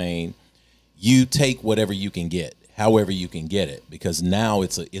campaign, you take whatever you can get, however you can get it, because now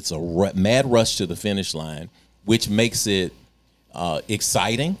it's a mad rush to the finish line, which makes it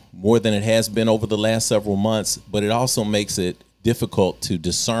exciting more than it has been over the last several months. But it also makes it difficult to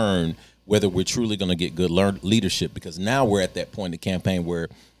discern whether we're truly going to get good leadership, because now we're at that point in the campaign where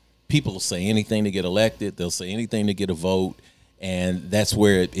people will say anything to get elected. They'll say anything to get a vote. And that's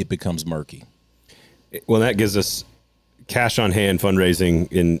where it becomes murky. Well, that gives us cash on hand fundraising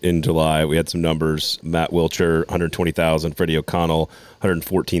in July. We had some numbers. Matt Wilshire, $120,000. Freddie O'Connell,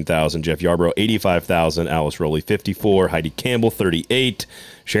 $114,000. Jeff Yarbrough, $85,000. Alice Rowley, $54,000. Heidi Campbell, $38,000.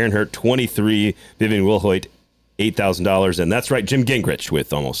 Sharon Hurt, $23,000. Vivian Wilhoit, $8,000. And that's right, Jim Gingrich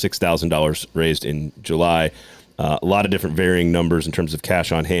with almost $6,000 raised in July. A lot of different varying numbers in terms of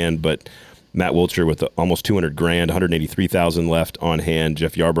cash on hand, but Matt Wiltshire with almost $200,000, $183,000 left on hand.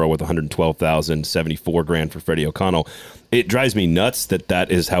 Jeff Yarbrough with $112,000, $74,000 for Freddie O'Connell. It drives me nuts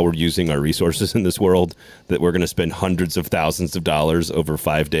that is how we're using our resources in this world, that we're going to spend hundreds of thousands of dollars over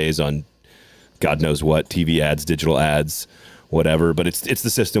 5 days on God knows what, TV ads, digital ads, whatever. But it's the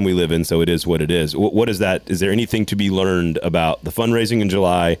system we live in, so it is what it is. What is that? Is there anything to be learned about the fundraising in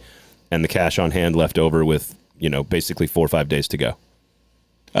July and the cash on hand left over with, basically 4 or 5 days to go?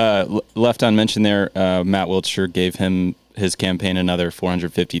 Left unmentioned there, Matt Wiltshire gave his campaign another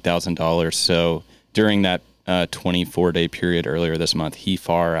 $450,000. So during that 24-day period earlier this month, he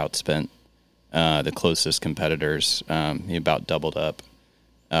far outspent the closest competitors. He about doubled up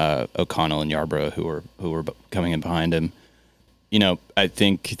O'Connell and Yarbrough, who were coming in behind him. I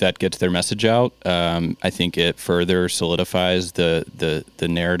think that gets their message out. I think it further solidifies the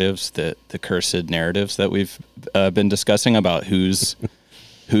narratives, the cursed narratives that we've been discussing about who's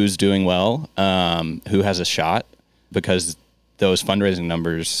doing well, who has a shot, because those fundraising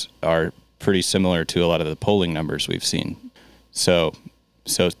numbers are pretty similar to a lot of the polling numbers we've seen. So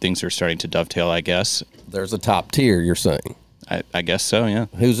things are starting to dovetail, I guess. There's a top tier, you're saying? I guess so, yeah.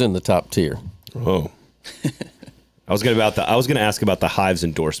 Who's in the top tier? Oh. I was going to ask about the Hive's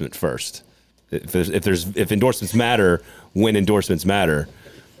endorsement first. If endorsements matter, when endorsements matter,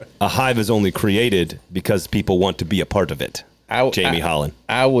 a Hive is only created because people want to be a part of it. Jamie Holland.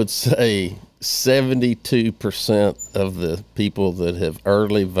 I would say 72% of the people that have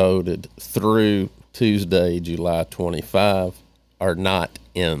early voted through Tuesday, July 25, are not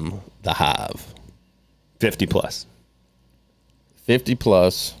in the Hive. 50 plus. 50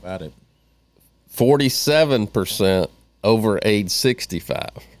 plus. About it. 47% over age 65.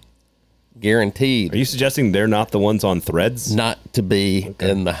 Guaranteed. Are you suggesting they're not the ones on Threads? Not to be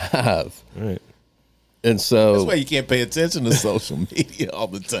in the Hive. All right. And so That's why you can't pay attention to social media all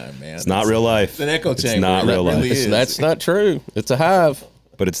the time, man. It's not real life. It's an echo chamber. It's not real life. Really is. that's not true. It's a Hive.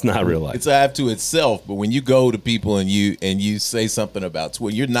 But it's not real life. It's a hive to itself. But when you go to people and you say something about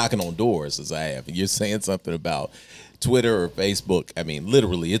Twitter, you're knocking on doors, as I have, and you're saying something about Twitter or Facebook. I mean,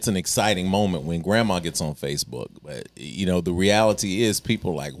 literally, it's an exciting moment when grandma gets on Facebook. But the reality is, people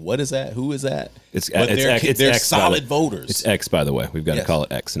are like, what is that? Who is that? They're X, solid voters. It's X, by the way. We've got to call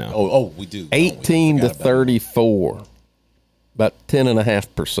it X now. Oh, we do. 18 to 34, about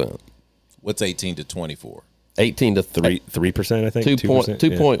 10.5%. What's 18 to 24? 18 to 3%, I think.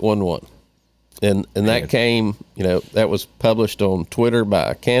 2.11. And that came, that was published on Twitter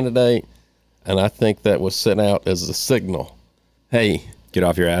by a candidate, and I think that was sent out as a signal. Hey, Get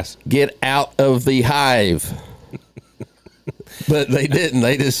off your ass. Get out of the Hive. But they didn't.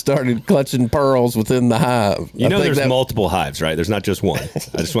 They just started clutching pearls within the Hive. There's multiple hives, right? There's not just one.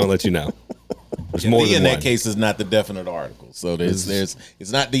 I just want to let you know. There's more than in one. that case is not the definite article. So there's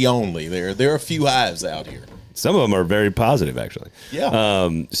it's not the only. There are a few hives out here. Some of them are very positive, actually. Yeah.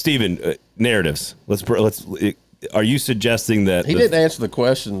 Stephen, narratives. Are you suggesting that he didn't answer the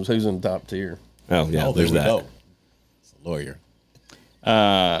questions? Who's in the top tier? Oh yeah, there there's we that. go. It's a lawyer.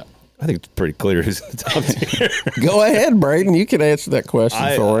 I think it's pretty clear who's in the top tier. Go ahead, Braden. You can answer that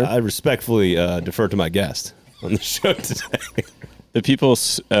question for him. I respectfully defer to my guest on the show today. The people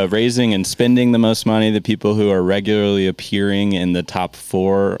raising and spending the most money, the people who are regularly appearing in the top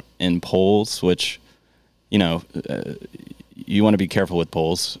 4 in polls, which, you want to be careful with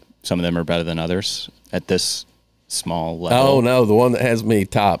polls. Some of them are better than others at this small level. Oh, no. The one that has me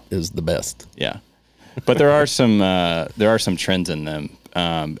top is the best. Yeah. But there are some trends in them.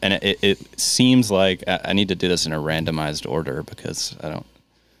 And it seems like I need to do this in a randomized order because I don't.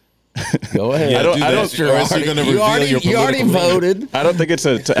 Go ahead. You already voted. I don't think it's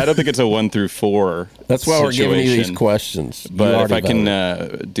a 1 through 4. That's why we're giving you these situation. questions. But if I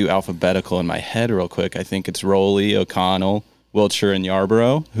can do alphabetical in my head real quick, I think it's Rowley, O'Connell, Wiltshire, and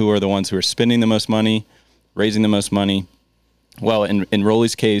Yarbrough, who are the ones who are spending the most money, raising the most money. Well, in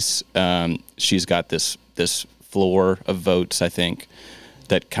Rowley's case, she's got this floor of votes, I think,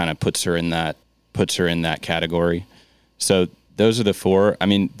 that kind of puts her in that category. So those are the 4. I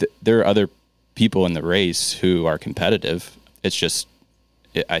mean, there are other people in the race who are competitive. It's just,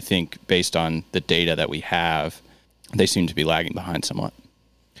 I think, based on the data that we have, they seem to be lagging behind somewhat.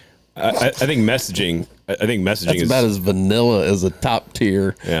 I think messaging. That's is about as vanilla as a top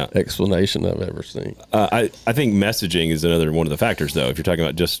tier explanation I've ever seen. I think messaging is another one of the factors, though. If you're talking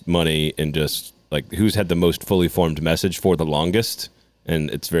about just money and just like who's had the most fully formed message for the longest,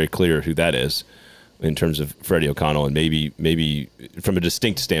 and it's very clear who that is in terms of Freddie O'Connell, and maybe from a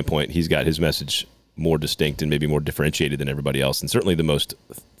distinct standpoint, he's got his message more distinct and maybe more differentiated than everybody else, and certainly the most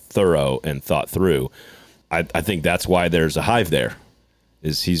thorough and thought through. I think that's why there's a hive there,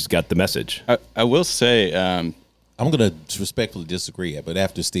 is he's got the message. I will say, I'm going to respectfully disagree, but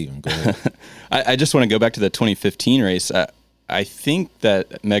after Stephen, go ahead. I just want to go back to the 2015 race. I think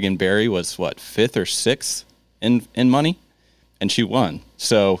that Megan Barry was, 5th or 6th in money, and she won.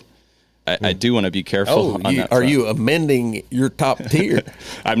 So I do want to be careful on that front. Are you amending your top tier?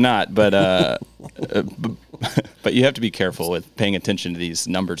 I'm not, but you have to be careful with paying attention to these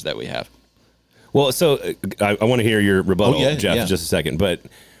numbers that we have. Well, so I want to hear your rebuttal, Jeff, in just a second. But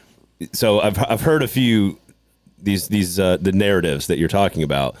so I've heard a few these the narratives that you're talking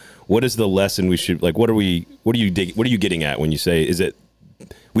about. What is the lesson we should like? What are you getting at when you say, is it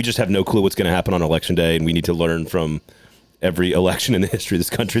we just have no clue what's going to happen on election day, and we need to learn from every election in the history of this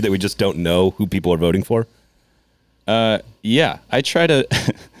country that we just don't know who people are voting for? Yeah, I try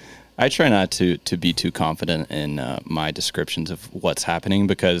not to be too confident in my descriptions of what's happening,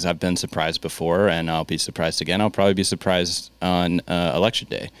 because I've been surprised before, and I'll be surprised again. I'll probably be surprised on election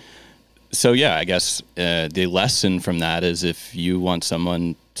day. So yeah, I guess the lesson from that is, if you want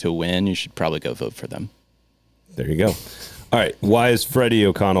someone to win, you should probably go vote for them. There you go. All right. Why is Freddie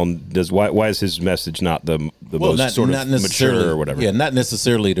O'Connell why is his message not the most sort of mature or whatever? Yeah, not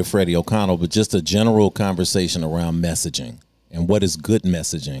necessarily to Freddie O'Connell, but just a general conversation around messaging and what is good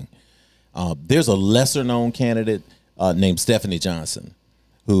messaging. There's a lesser known candidate named Stephanie Johnson,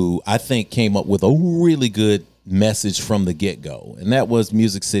 who I think came up with a really good message from the get-go, and that was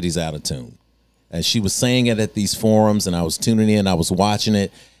Music City's out of tune. And she was saying it at these forums, and I was tuning in, I was watching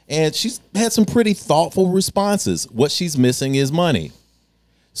it, and she's had some pretty thoughtful responses. What she's missing is money.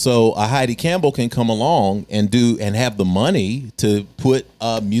 So a Heidi Campbell can come along and have the money to put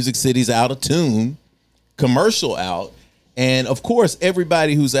Music City's out of tune commercial out. And of course,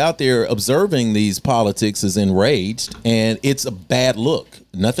 everybody who's out there observing these politics is enraged, and it's a bad look.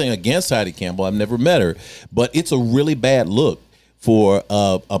 Nothing against Heidi Campbell. I've never met her, but it's a really bad look for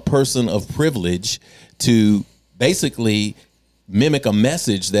a person of privilege to basically mimic a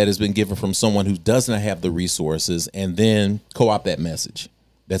message that has been given from someone who does not have the resources and then co-opt that message.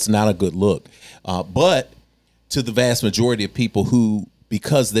 That's not a good look. But to the vast majority of people who,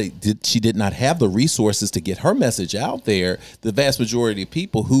 because she did not have the resources to get her message out there, the vast majority of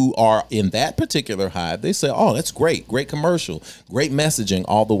people who are in that particular hive, they say, oh, that's great commercial, great messaging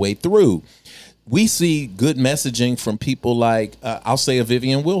all the way through. We see good messaging from people like, I'll say a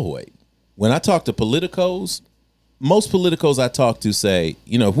Vivian Wilhoit. When I talk to politicos, most politicos I talk to say,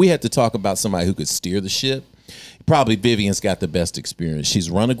 if we had to talk about somebody who could steer the ship, probably Vivian's got the best experience. She's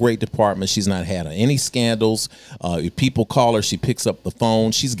run a great department. She's not had any scandals. If people call her, she picks up the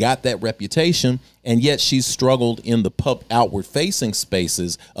phone. She's got that reputation, and yet she's struggled in the outward-facing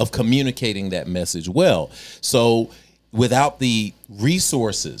spaces of communicating that message well. So without the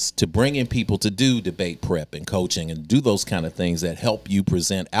resources to bring in people to do debate prep and coaching and do those kind of things that help you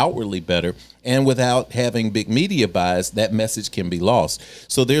present outwardly better, and without having big media buys, that message can be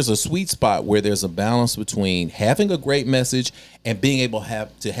lost. So there's a sweet spot where there's a balance between having a great message and being able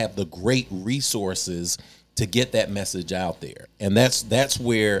to have the great resources to get that message out there. And that's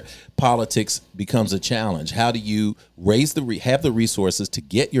where politics becomes a challenge. How do you have the resources to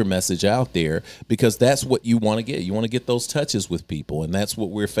get your message out there? Because that's what you want to get. You want to get those touches with people. And that's what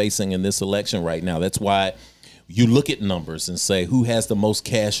we're facing in this election right now. That's why you look at numbers and say who has the most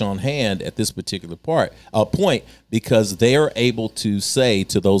cash on hand at this particular point, because they're able to say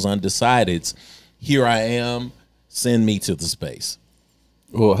to those undecideds, here I am, send me to the space.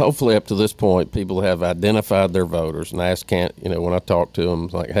 Well, hopefully up to this point, people have identified their voters, and when I talk to them,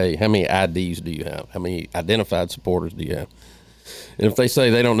 it's like, hey, how many IDs do you have? How many identified supporters do you have? And if they say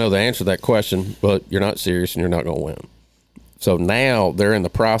they don't know the answer to that question, but you're not serious and you're not going to win. So now they're in the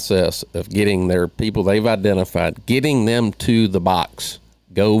process of getting their people they've identified, getting them to the box,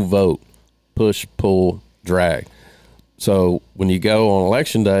 go vote, push, pull, drag. So when you go on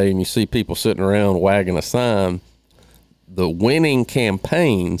election day and you see people sitting around wagging a sign, the winning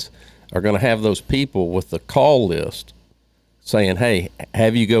campaigns are going to have those people with the call list saying, hey,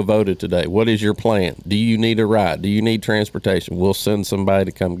 have you go voted today? What is your plan? Do you need a ride? Do you need transportation? We'll send somebody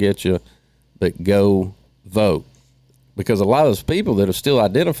to come get you, but go vote. Because a lot of those people that are still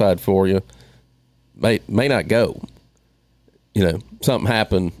identified for you may not go. Something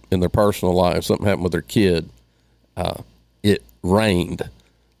happened in their personal life, something happened with their kid. It rained.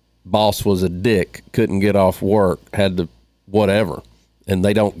 Boss was a dick, couldn't get off work, had to whatever, and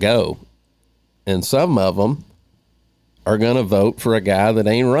they don't go. And some of them are going to vote for a guy that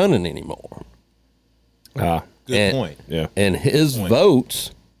ain't running anymore. Good point. Yeah. And his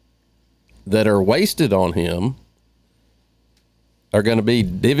votes that are wasted on him are going to be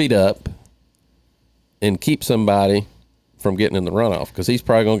divvied up and keep somebody from getting in the runoff, because he's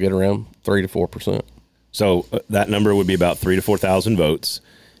probably going to get around 3 to 4%. So that number would be about 3,000 to 4,000 votes.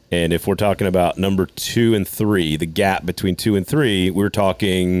 And if we're talking about number 2 and 3, the gap between 2 and 3, we're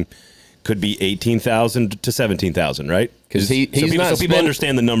talking could be 18,000 to 17,000, right? Because so people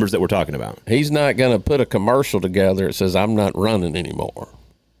understand the numbers that we're talking about. He's not going to put a commercial together that says, I'm not running anymore.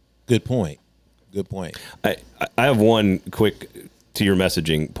 Good point. Good point. I have one quick to your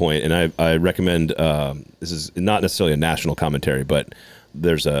messaging point, and I recommend, this is not necessarily a national commentary, but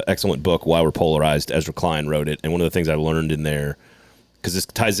there's an excellent book, Why We're Polarized. Ezra Klein wrote it, and one of the things I learned in there, because this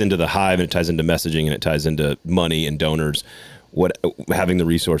ties into the hive and it ties into messaging and it ties into money and donors, having the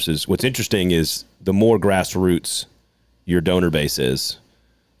resources. What's interesting is the more grassroots your donor base is,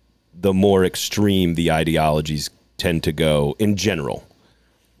 the more extreme the ideologies tend to go in general.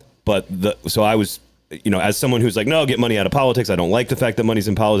 But so I was, as someone who's like, no, get money out of politics. I don't like the fact that money's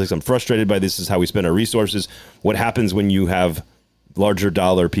in politics. I'm frustrated by this is how we spend our resources. What happens when you have larger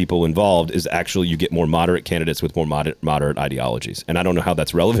dollar people involved is actually you get more moderate candidates with more moderate ideologies. And I don't know how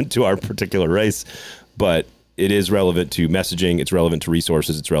that's relevant to our particular race, but it is relevant to messaging. It's relevant to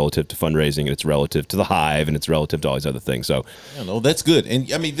resources. It's relative to fundraising. And it's relative to the hive. And it's relative to all these other things. So, that's good.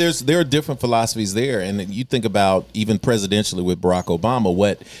 And I mean, there are different philosophies there. And you think about even presidentially with Barack Obama,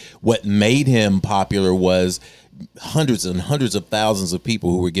 what made him popular was hundreds and hundreds of thousands of people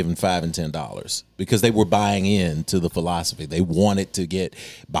who were given $5 and $10 because they were buying into the philosophy. They wanted to get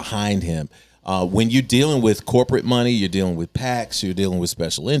behind him. When you're dealing with corporate money, you're dealing with PACs, you're dealing with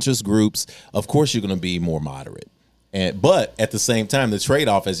special interest groups, of course you're going to be more moderate. But at the same time, the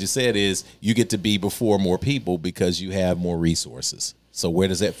trade-off, as you said, is you get to be before more people because you have more resources. So where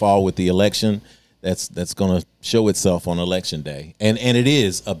does that fall with the election? That's going to show itself on election day. And it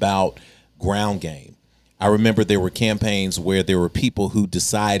is about ground game. I remember there were campaigns where there were people who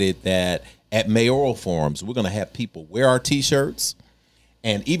decided that at mayoral forums, we're going to have people wear our T-shirts.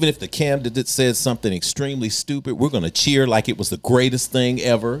 And even if the candidate says something extremely stupid, we're going to cheer like it was the greatest thing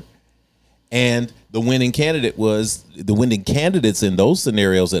ever. And the winning candidates in those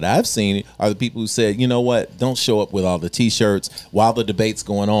scenarios that I've seen are the people who said, you know what, don't show up with all the T-shirts while the debate's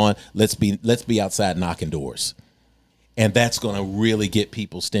going on. Let's be outside knocking doors. And that's going to really get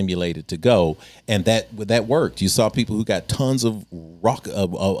people stimulated to go. And that worked. You saw people who got tons of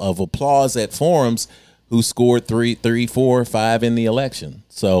applause at forums who scored 3, 4, 5 in the election.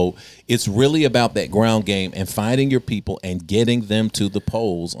 So it's really about that ground game and finding your people and getting them to the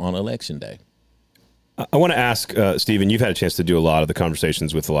polls on election day. I want to ask, Stephen, you've had a chance to do a lot of the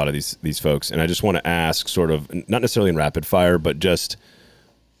conversations with a lot of these folks. And I just want to ask sort of, not necessarily in rapid fire, but just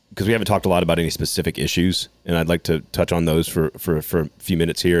because we haven't talked a lot about any specific issues. And I'd like to touch on those for a few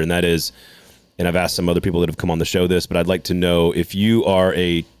minutes here. And that is, and I've asked some other people that have come on the show this, but I'd like to know if you are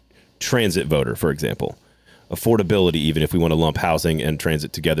a transit voter, for example, affordability, even if we want to lump housing and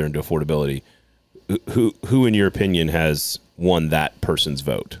transit together into affordability, who in your opinion has won that person's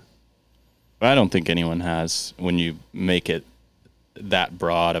vote? I don't think anyone has. When you make it that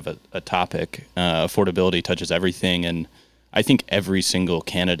broad of a topic, affordability touches everything. And I think every single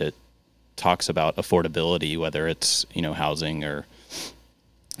candidate talks about affordability, whether it's, housing or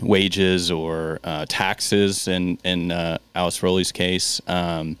wages or taxes in Alice Rowley's case.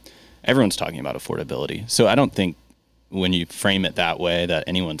 Everyone's talking about affordability. So I don't think when you frame it that way that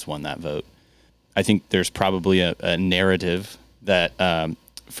anyone's won that vote. I think there's probably a narrative that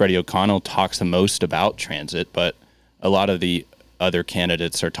Freddie O'Connell talks the most about transit, but a lot of the other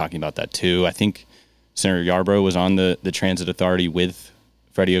candidates are talking about that too. I think Senator Yarbrough was on the Transit Authority with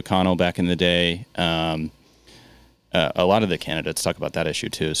Freddie O'Connell back in the day. A lot of the candidates talk about that issue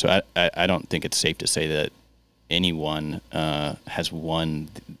too. So I don't think it's safe to say that anyone has won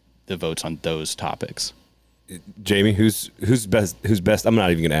the votes on those topics. Jamie, who's best? I'm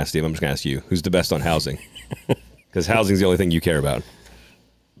not even going to ask Steve. I'm just going to ask you. Who's the best on housing? Because housing's the only thing you care about.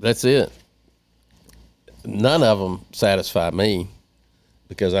 That's it. None of them satisfy me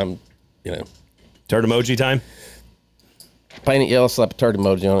because I'm, Turd emoji time? Paint it yellow, slap a turd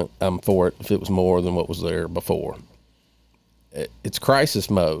emoji on it. I'm for it if it was more than what was there before. It's crisis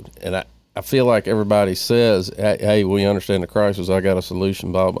mode. And I feel like everybody says, hey, we understand the crisis. I got a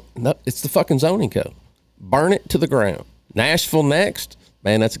solution, blah, blah. No, it's the fucking zoning code. Burn it to the ground. Nashville next.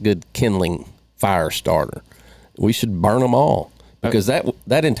 Man, that's a good kindling fire starter. We should burn them all because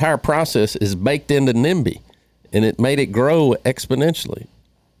that entire process is baked into NIMBY and it made it grow exponentially.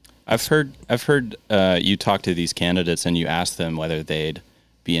 I've heard you talk to these candidates and you ask them whether they'd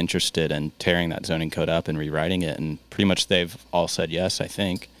be interested in tearing that zoning code up and rewriting it, and pretty much they've all said yes, I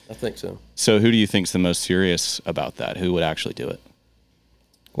think. I think so. So who do you think's the most serious about that? Who would actually do it?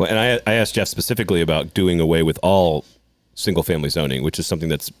 Well, and I asked Jeff specifically about doing away with all single-family zoning, which is something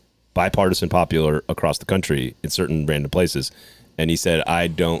that's bipartisan popular across the country in certain random places. And he said, I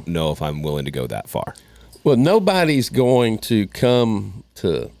don't know if I'm willing to go that far. Well, nobody's going to come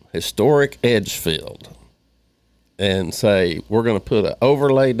to historic Edgefield and say, we're going to put an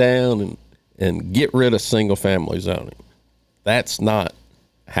overlay down and get rid of single-family zoning. That's not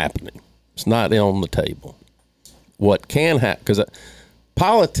happening. It's not on the table. What can happen, because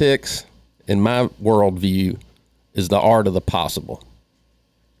politics, in my worldview, is the art of the possible.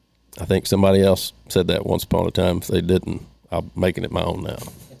 I think somebody else said that once upon a time. If they didn't, I'm making it my own now.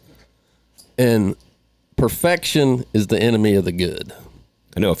 And perfection is the enemy of the good.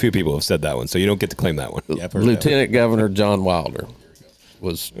 I know a few people have said that one, so you don't get to claim that one. Yeah, I've heard Lieutenant Governor John Wilder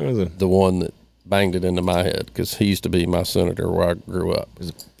was the one that banged it into my head, because he used to be my senator where I grew up. As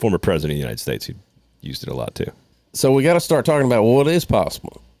a former president of the United States, he used it a lot too. So we got to start talking about what is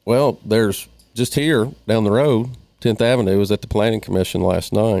possible. Well, there's just here down the road, 10th Avenue was at the Planning Commission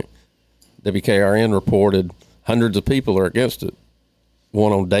last night. WKRN reported hundreds of people are against it.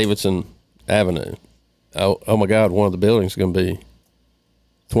 One on Davidson Avenue. Oh my God, one of the buildings is going to be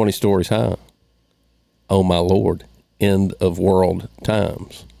 20 stories high. Oh my Lord, end of world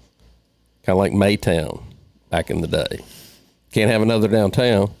times. Kind of like Maytown back in the day. Can't have another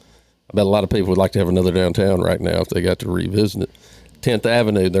downtown. I bet a lot of people would like to have another downtown right now if they got to revisit it. 10th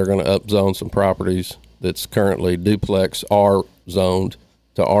Avenue, they're going to upzone some properties that's currently duplex R zoned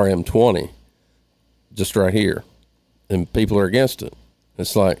to RM20, just right here. And people are against it.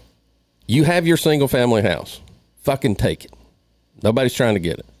 It's like, you have your single family house. Fucking take it. Nobody's trying to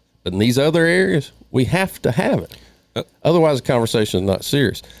get it. But in these other areas, we have to have it. Otherwise, the conversation is not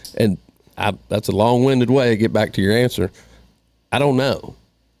serious. And that's a long-winded way to get back to your answer. I don't know.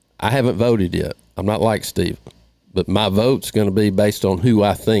 I haven't voted yet. I'm not like Steve. But my vote's going to be based on who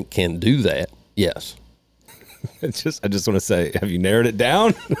I think can do that. Yes. I just want to say, have you narrowed it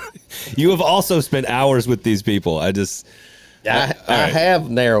down? You have also spent hours with these people. I have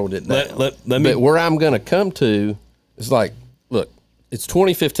narrowed it down. Let me. But where I'm going to come to is like, look, it's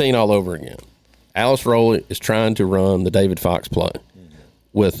 2015 all over again. Alice Rowley is trying to run the David Fox play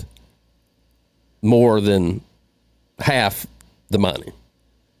with more than half the money.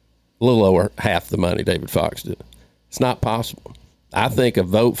 A little over half the money David Fox did. It's not possible. I think a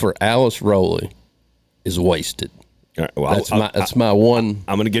vote for Alice Rowley is wasted. All right, well, that's my one.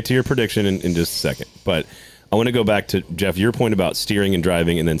 I'm going to get to your prediction in just a second, but I want to go back to Jeff, your point about steering and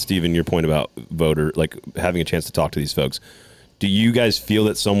driving, and then Stephen, your point about voter, like having a chance to talk to these folks. Do you guys feel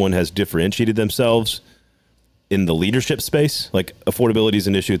that someone has differentiated themselves in the leadership space? Like, affordability is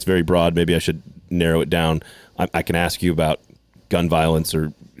an issue. It's very broad. Maybe I should narrow it down. I can ask you about gun violence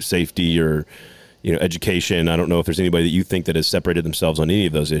or safety or education. I don't know if there's anybody that you think that has separated themselves on any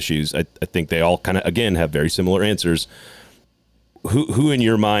of those issues. I think they all kind of, again, have very similar answers. Who in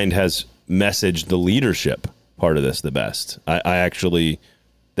your mind has messaged the leadership part of this the best? I actually,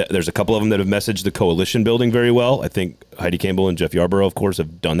 there's a couple of them that have messaged the coalition building very well. I think Heidi Campbell and Jeff Yarborough, of course,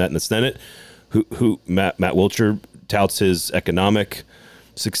 have done that in the Senate. Matt Wiltshire touts his economic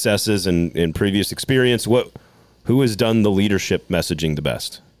successes and previous experience. Who has done the leadership messaging the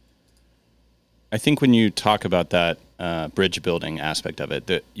best? I think when you talk about that bridge building aspect of it,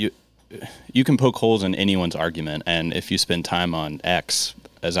 that you can poke holes in anyone's argument, and if you spend time on X,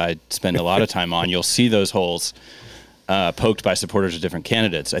 as I spend a lot of time on, you'll see those holes poked by supporters of different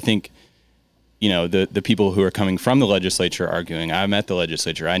candidates. I think, the people who are coming from the legislature arguing, I'm at the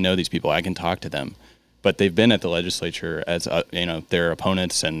legislature, I know these people, I can talk to them, but they've been at the legislature as their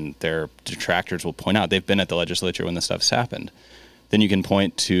opponents and their detractors will point out they've been at the legislature when this stuff's happened. Then you can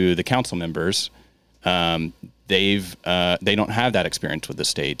point to the council members. They don't have that experience with the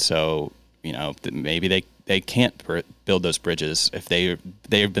state, so maybe they can't build those bridges if they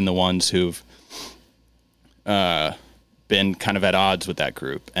have been the ones who've been kind of at odds with that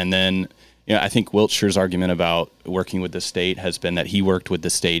group. And then I think Wiltshire's argument about working with the state has been that he worked with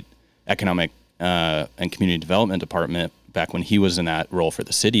the state economic and community development department back when he was in that role for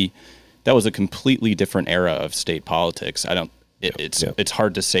the city. That was a completely different era of state politics. It's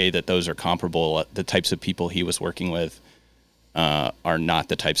hard to say that those are comparable. The types of people he was working with are not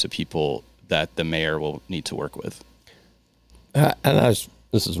the types of people that the mayor will need to work with. This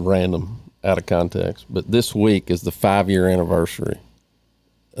is random, out of context, but this week is the 5-year anniversary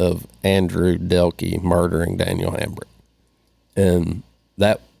of Andrew Delkey murdering Daniel Hambrick. And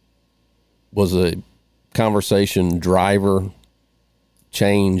that was a conversation driver,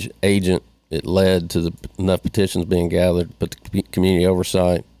 change agent. It led to enough petitions being gathered, but the community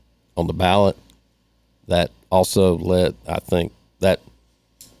oversight on the ballot. That also led, I think, that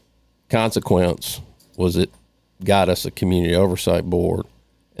consequence was it got us a community oversight board,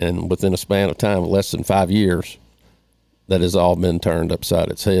 and within a span of time, less than 5 years, that has all been turned upside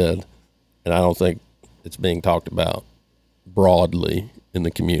its head, and I don't think it's being talked about broadly in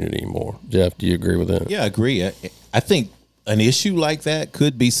the community anymore. Jeff, do you agree with that? Yeah, I agree. I think an issue like that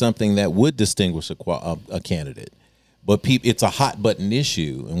could be something that would distinguish a candidate. But it's a hot button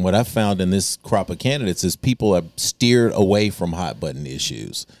issue. And what I've found in this crop of candidates is people have steered away from hot button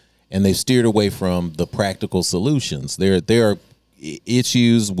issues, and they've steered away from the practical solutions. There are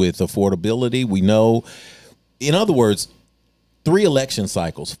issues with affordability. We know, in other words, 4 election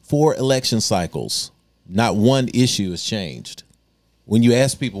cycles, not one issue has changed. When you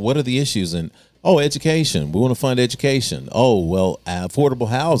ask people, what are the issues? And, education. We want to fund education. Affordable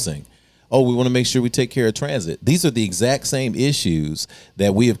housing. We want to make sure we take care of transit. These are the exact same issues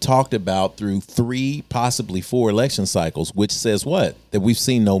that we have talked about through 3, possibly 4 election cycles, which says what? That we've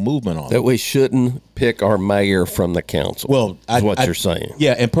seen no movement on. That we shouldn't pick our mayor from the council. Well, is what you're saying.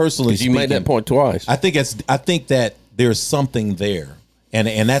 Yeah, and personally speaking, you made that point twice. I think that there's something there.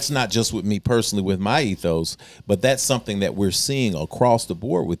 And that's not just with me personally, with my ethos, but that's something that we're seeing across the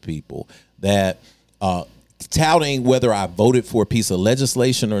board with people, that touting whether I voted for a piece of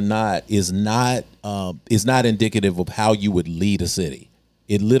legislation or not is not indicative of how you would lead a city.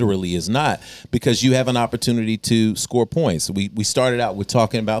 It literally is not, because you have an opportunity to score points. We started out with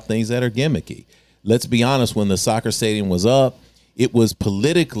talking about things that are gimmicky. Let's be honest, when the soccer stadium was up, it was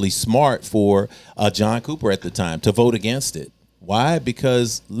politically smart for John Cooper at the time to vote against it. Why?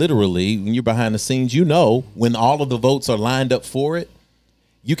 Because literally, when you're behind the scenes, when all of the votes are lined up for it,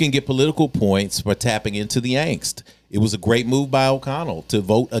 you can get political points for tapping into the angst. It was a great move by O'Connell to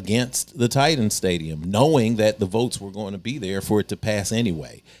vote against the Titan Stadium, knowing that the votes were going to be there for it to pass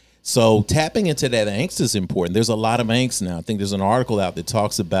anyway. So tapping into that angst is important. There's a lot of angst now. I think there's an article out that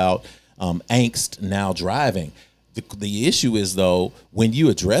talks about angst now driving. The issue is, though, when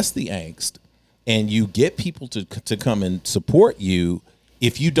you address the angst and you get people to come and support you,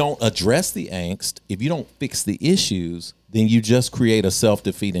 if you don't address the angst, if you don't fix the issues, then you just create a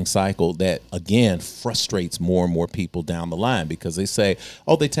self-defeating cycle that, again, frustrates more and more people down the line, because they say,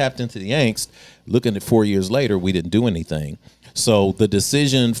 they tapped into the angst. Looking at 4 years later, we didn't do anything. So the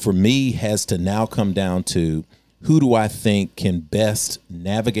decision for me has to now come down to, who do I think can best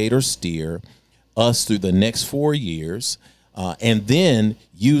navigate or steer us through the next 4 years, and then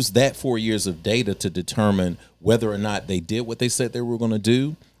use that 4 years of data to determine whether or not they did what they said they were going to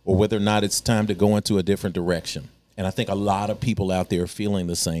do, or whether or not it's time to go into a different direction. And I think a lot of people out there are feeling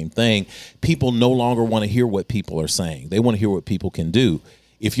the same thing. People no longer want to hear what people are saying. They want to hear what people can do.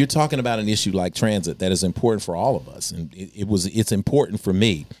 If you're talking about an issue like transit, that is important for all of us. And it's important for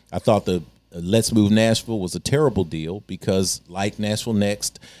me. I thought the Let's Move Nashville was a terrible deal, because like Nashville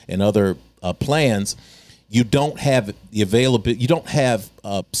Next and other plans, you don't have the availability. You don't have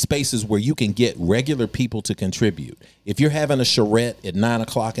spaces where you can get regular people to contribute. If you're having a charrette at 9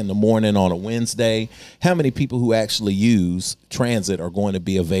 o'clock in the morning on a Wednesday, how many people who actually use transit are going to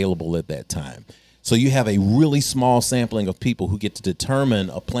be available at that time? So you have a really small sampling of people who get to determine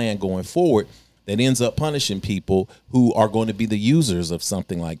a plan going forward that ends up punishing people who are going to be the users of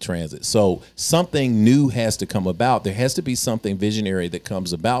something like transit. So something new has to come about. There has to be something visionary that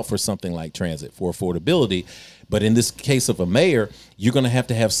comes about for something like transit, for affordability. But in this case of a mayor, you're going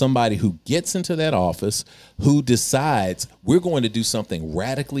to have somebody who gets into that office, who decides, we're going to do something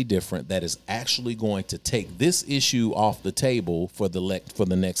radically different that is actually going to take this issue off the table for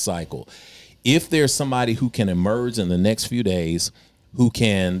the next cycle. If there's somebody who can emerge in the next few days, who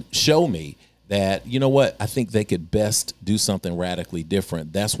can show me that, you know what, I think they could best do something radically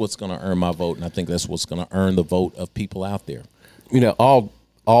different, that's what's going to earn my vote, and I think that's what's going to earn the vote of people out there.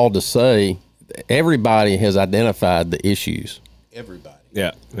 All to say, everybody has identified the issues. Everybody.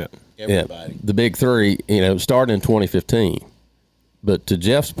 Yeah. Everybody. Yeah, the big 3, started in 2015. But to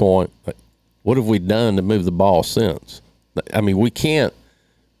Jeff's point, what have we done to move the ball since? I mean, we can't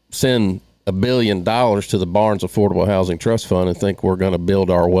send $1 billion to the Barnes Affordable Housing Trust Fund and think we're going to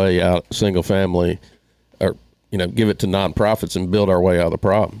build our way out single family, or give it to nonprofits and build our way out of the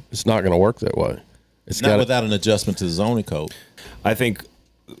problem. It's not going to work that way. It's not without an adjustment to the zoning code. I think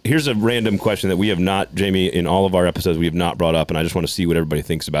here's a random question that we have not, Jamie, in all of our episodes, we have not brought up, and I just want to see what everybody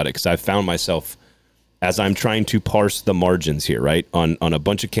thinks about it, because I found myself, as I'm trying to parse the margins here, right, on a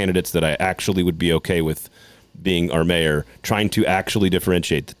bunch of candidates that I actually would be okay with being our mayor, trying to actually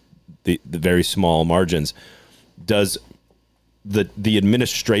differentiate the very small margins. Does the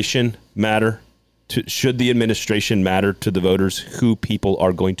administration matter should the administration matter to the voters who people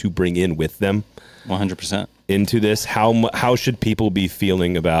are going to bring in with them 100%. into this? How should people be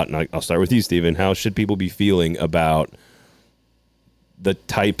feeling about, and I'll start with you, Stephen, how should people be feeling about the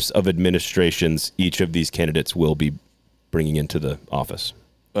types of administrations each of these candidates will be bringing into the office?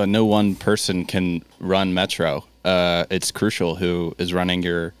 No one person can run Metro. It's crucial who is running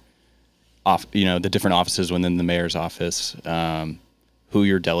your the different offices within the mayor's office, who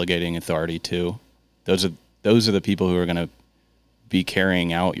you're delegating authority to. Those are the people who are going to be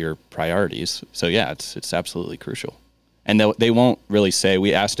carrying out your priorities. So yeah, it's absolutely crucial. And they won't really say.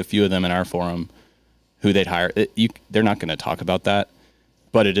 We asked a few of them in our forum who they'd hire. They're not going to talk about that,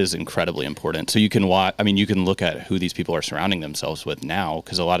 but it is incredibly important. So you can you can look at who these people are surrounding themselves with now,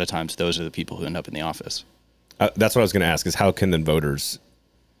 because a lot of times those are the people who end up in the office. That's what I was going to ask: is how can then voters?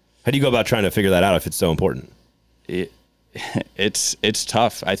 How do you go about trying to figure that out if it's so important? It's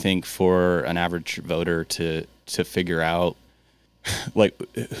tough, I think, for an average voter to figure out like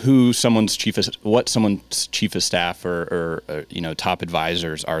what someone's chief of staff or top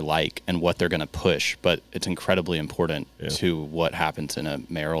advisors are like and what they're going to push. But it's incredibly important to what happens in a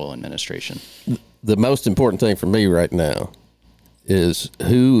mayoral administration. The most important thing for me right now is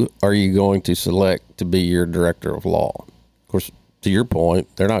who are you going to select to be your director of law? Of course, to your point,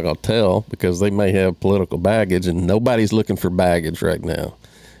 they're not going to tell because they may have political baggage, and nobody's looking for baggage right now.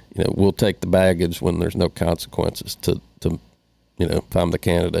 We'll take the baggage when there's no consequences to if I'm the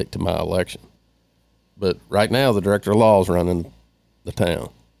candidate to my election. But right now, the director of law is running the town.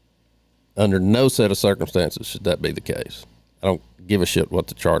 Under no set of circumstances should that be the case. I don't give a shit what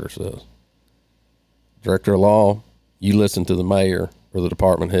the charter says. Director of law, you listen to the mayor or the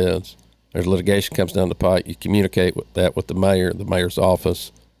department heads. There's litigation comes down the pipe. You communicate with the mayor, the mayor's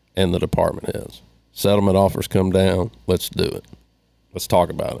office, and the department heads. Settlement offers come down. Let's do it. Let's talk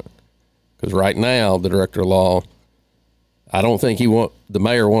about it. Because right now, the director of law, I don't think the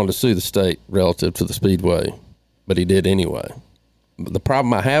mayor wanted to sue the state relative to the Speedway, but he did anyway. But the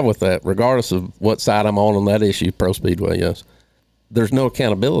problem I have with that, regardless of what side I'm on that issue, pro Speedway, yes, there's no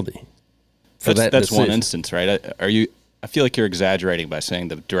accountability for that That's decision. one instance, right? I feel like you're exaggerating by saying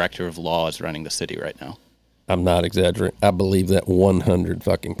the director of law is running the city right now. I'm not exaggerating. I believe that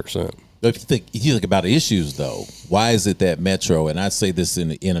 100%. But if you think about issues, though, why is it that Metro, and I say this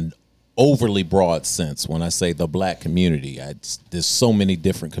in an overly broad sense when I say the black community, there's so many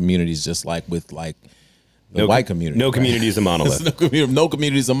different communities, just like with the white community. No community is a monolith. No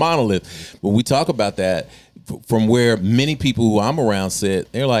community is a monolith. But we talk about that from where many people who I'm around said,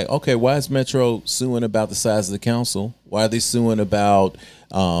 they're like, okay, why is Metro suing about the size of the council? Why are they suing about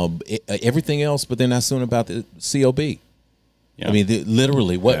everything else, but they're not suing about the COB? Yeah. I mean,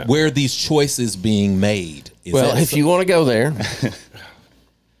 literally, where are these choices being made? If you want to go there,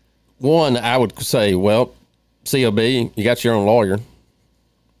 one, I would say, well, COB, you got your own lawyer,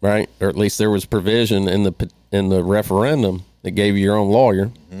 right? Or at least there was provision in the referendum that gave you your own lawyer.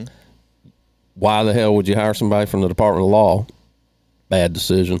 Mm-hmm. Why the hell would you hire somebody from the Department of Law? Bad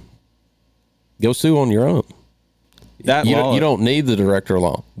decision. Go sue on your own. You don't need the director of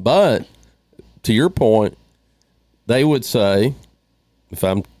law. But to your point, they would say, if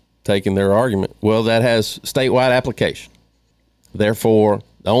I'm taking their argument, well, that has statewide application. Therefore,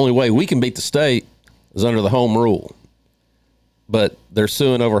 the only way we can beat the state is under the home rule. But they're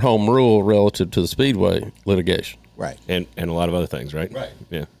suing over home rule relative to the Speedway litigation. Right. And a lot of other things, right? Right.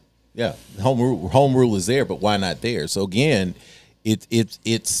 Yeah. Yeah. Home rule is there, but why not there? So again,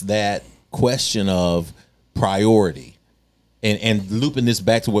 it's that question of priority. And looping this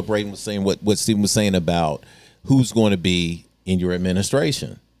back to what Braden was saying, what Stephen was saying about who's going to be in your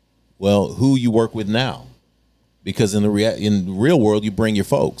administration. Well, who you work with now. Because in the real world, you bring your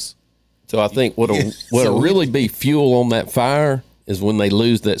folks. So I think what'll really be fuel on that fire is when they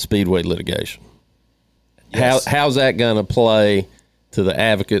lose that Speedway litigation. Yes. How's that going to play to the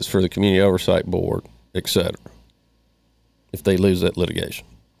advocates for the Community Oversight Board, et cetera, if they lose that litigation?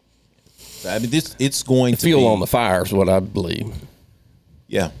 I mean, it's going to fuel on the fire is what I believe.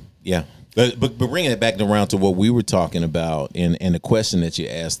 Yeah. But bringing it back around to what we were talking about and the question that you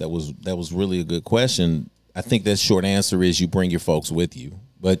asked, that was really a good question. I think that short answer is you bring your folks with you,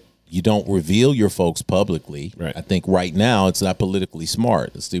 but you don't reveal your folks publicly. Right. I think right now it's not politically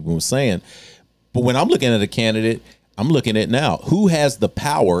smart, as Stephen was saying. But when I'm looking at a candidate, I'm looking at now who has the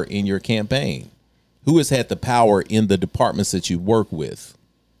power in your campaign, who has had the power in the departments that you work with.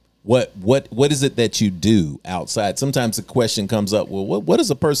 What is it that you do outside? Sometimes the question comes up, well, what does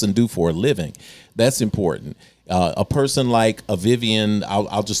a person do for a living? That's important. A person like a Vivian,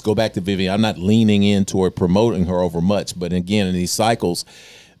 I'll just go back to Vivian. I'm not leaning in toward promoting her over much, but again, in these cycles,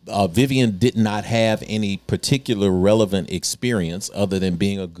 Vivian did not have any particular relevant experience other than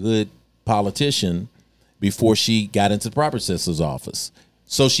being a good politician before she got into the property assessor's office.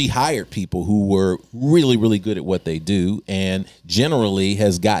 So she hired people who were really, really good at what they do, and generally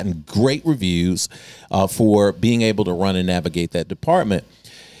has gotten great reviews for being able to run and navigate that department.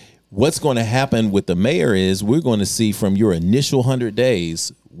 What's going to happen with the mayor is we're going to see from your initial 100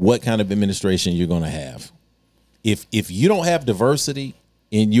 days what kind of administration you're going to have. If you don't have diversity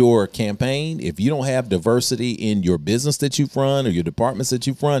in your campaign, if you don't have diversity in your business that you've run or your departments that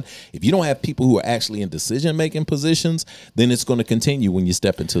you've run, if you don't have people who are actually in decision-making positions, then it's going to continue when you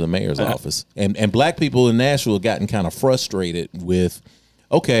step into the mayor's office. And black people in Nashville have gotten kind of frustrated with,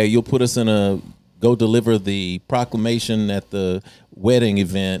 okay, you'll put us in go deliver the proclamation at the wedding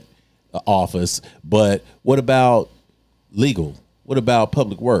event office, but what about legal? What about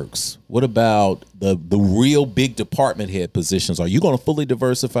public works? What about the real big department head positions? Are you going to fully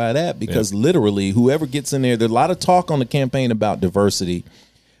diversify that? Because literally, whoever gets in there's a lot of talk on the campaign about diversity,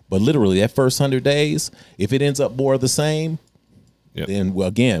 but literally that first 100 days, if it ends up more of the same, then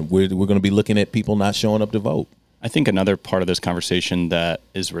again, we're going to be looking at people not showing up to vote. I think another part of this conversation that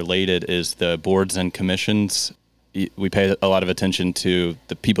is related is the boards and commissions. We pay a lot of attention to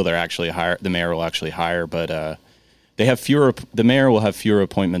the people that are actually hire. The mayor will actually hire, but they have fewer. The mayor will have fewer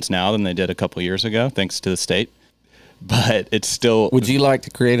appointments now than they did a couple of years ago, thanks to the state. But it's still. Would you like to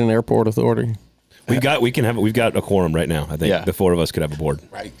create an airport authority? We've got a quorum right now. I think the four of us could have a board.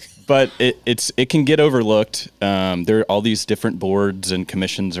 Right. But it can get overlooked. There are all these different boards and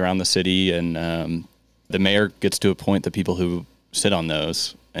commissions around the city, and the mayor gets to appoint the people who sit on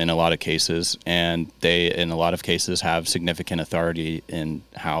those in a lot of cases, and they, in a lot of cases, have significant authority in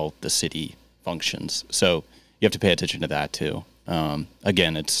how the city functions. So you have to pay attention to that too.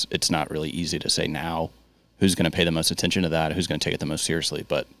 Again, it's not really easy to say now who's going to pay the most attention to that, who's going to take it the most seriously,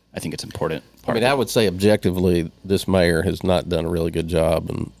 but I think it's important. I would say objectively, this mayor has not done a really good job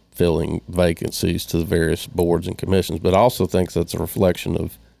in filling vacancies to the various boards and commissions, but I also think that's a reflection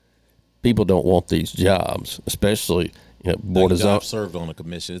of people don't want these jobs, especially board of I've served on a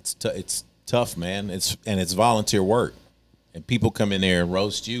commission. It's tough, man. It's volunteer work, and people come in there and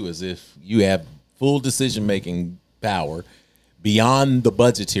roast you as if you have full decision-making power beyond the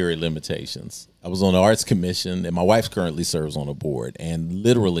budgetary limitations. I was on the Arts Commission, and my wife currently serves on a board, and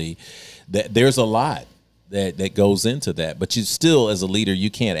literally there's a lot that goes into that. But you still, as a leader, you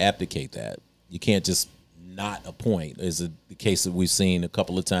can't abdicate that. You can't just not appoint, is the case that we've seen a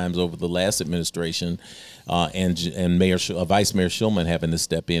couple of times over the last administration, and Vice Mayor Shulman having to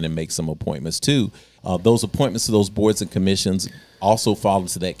step in and make some appointments too. Those appointments to those boards and commissions also fall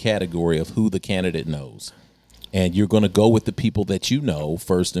into that category of who the candidate knows. And you're going to go with the people that you know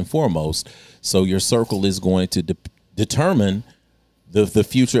first and foremost. So your circle is going to determine the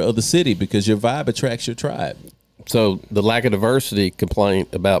future of the city, because your vibe attracts your tribe. So the lack of diversity complaint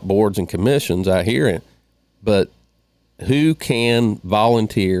about boards and commissions, I hear it. But who can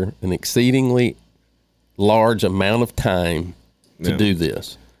volunteer an exceedingly large amount of time to do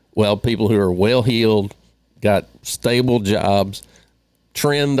this? Well, people who are well-heeled, got stable jobs,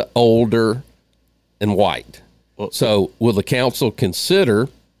 trend older, and white. So will the council consider,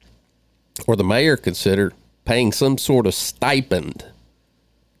 or the mayor consider, paying some sort of stipend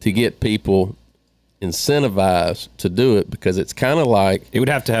to get people incentivized to do it? Because it's kind of like it would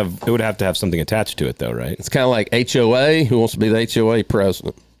have to have something attached to it, though, right? It's kind of like HOA. Who wants to be the HOA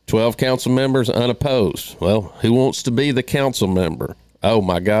president? 12 council members unopposed. Well, who wants to be the council member? Oh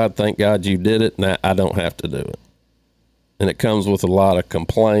my God! Thank God you did it. Now I don't have to do it. And it comes with a lot of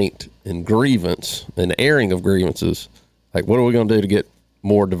complaint and grievance and airing of grievances. Like, what are we going to do to get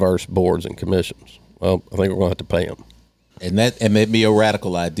more diverse boards and commissions? Well, I think we're going to have to pay them. And that may be a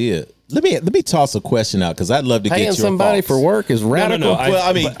radical idea. Let me toss a question out, because I'd love to get your Paying somebody thoughts. for work is radical. No. Well,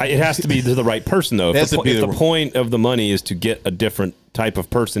 I mean, it has to be to the right person, though. If Has to be the the- point of the money is to get a different type of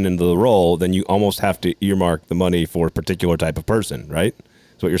person into the role, then you almost have to earmark the money for a particular type of person, right?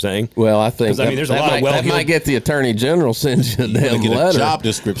 That's what you're saying? Well, I think 'Cause, I mean, there's a lot of that well-heeled- might get the attorney general sends you a you want damn to get letter. a job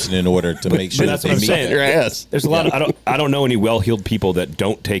description in order to make sure that's that what they I'm meet saying. that. Your ass. There's a lot of, I don't know any well-heeled people that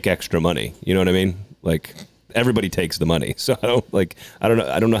don't take extra money. You know what I mean? Like, everybody takes the money. So I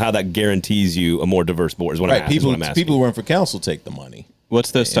don't know how that guarantees you a more diverse board is what Right, I'm asking. people who run for council take the money.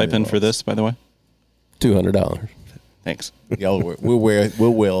 What's the stipend for this, by the way? $200. Thanks. Y'all, we're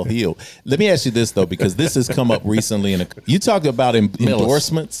well heeled. Let me ask you this though, because this has come up recently. You talked about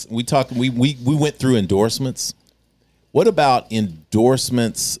endorsements. We went through endorsements. What about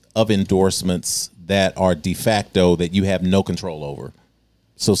endorsements that are de facto that you have no control over?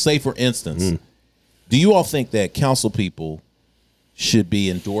 So, say for instance, do you all think that council people should be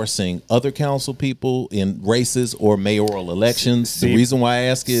endorsing other council people in races or mayoral elections. The reason why I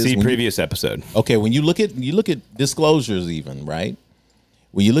ask is previous episode. Okay, when you look at disclosures, even right,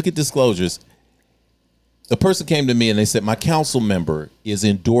 when you look at disclosures, a person came to me and they said my council member is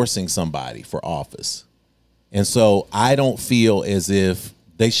endorsing somebody for office, and so I don't feel as if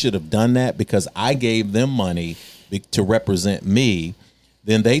they should have done that because I gave them money to represent me.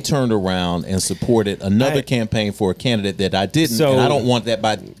 Then they turned around and supported another campaign for a candidate that I didn't, and I don't want that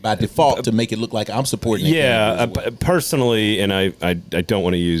by default to make it look like I'm supporting. Personally, and I don't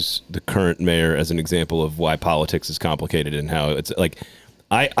want to use the current mayor as an example of why politics is complicated and how it's like.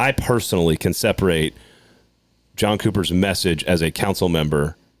 I personally can separate John Cooper's message as a council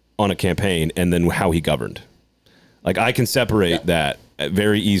member on a campaign and then how he governed. Like I can separate that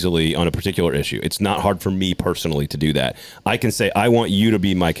very easily on a particular issue. It's not hard for me personally to do that. I can say, I want you to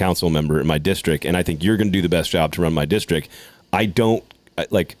be my council member in my district, and I think you're going to do the best job to run my district. I don't,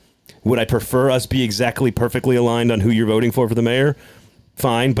 like, would I prefer us be exactly perfectly aligned on who you're voting for the mayor?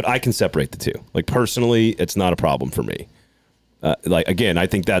 Fine, but I can separate the two. Like, personally, it's not a problem for me. Again, I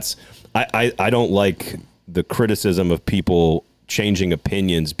think that's, I don't like the criticism of people changing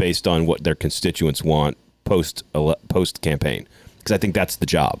opinions based on what their constituents want post campaign. Because I think that's the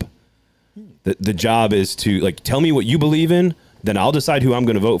job. The job is to, like, tell me what you believe in, then I'll decide who I'm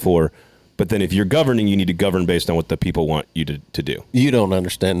going to vote for. But then if you're governing, you need to govern based on what the people want you to do. You don't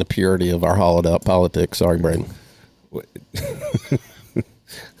understand the purity of our hollowed out politics. Sorry, Braden.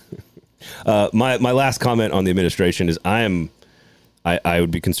 My last comment on the administration is I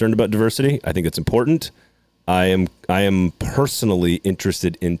would be concerned about diversity. I think it's important. I am personally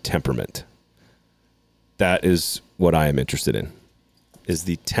interested in temperament. That is what I am interested in. Is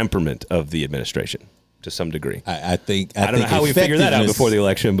the temperament of the administration to some degree. I don't know how we figure that out before the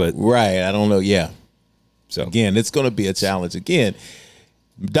election, but right. I don't know. Yeah. So again, it's going to be a challenge. Again,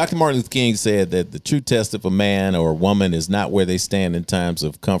 Dr. Martin Luther King said that the true test of a man or a woman is not where they stand in times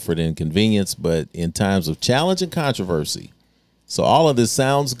of comfort and convenience, but in times of challenge and controversy. So all of this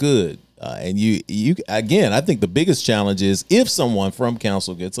sounds good. And you again, I think the biggest challenge is if someone from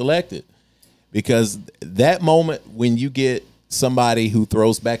council gets elected, because that moment when you get somebody who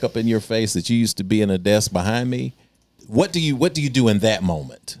throws back up in your face that you used to be in a desk behind me, what do you do in that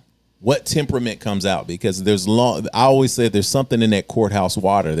moment? What temperament comes out? Because I always say there's something in that courthouse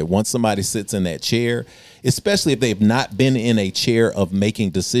water that once somebody sits in that chair, especially if they've not been in a chair of making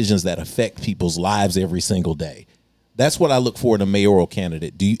decisions that affect people's lives every single day. That's what I look for in a mayoral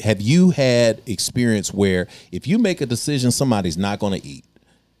candidate. Have you had experience where if you make a decision, somebody's not going to eat?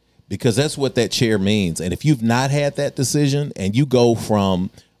 Because that's what that chair means. And if you've not had that decision and you go from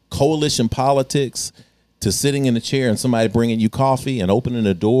coalition politics to sitting in a chair and somebody bringing you coffee and opening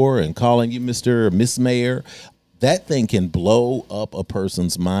a door and calling you Mr. or Miss Mayor, that thing can blow up a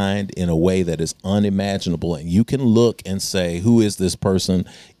person's mind in a way that is unimaginable. And you can look and say, who is this person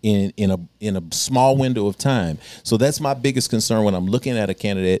in a small window of time? So that's my biggest concern when I'm looking at a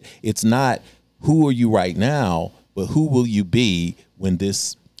candidate. It's not who are you right now, but who will you be when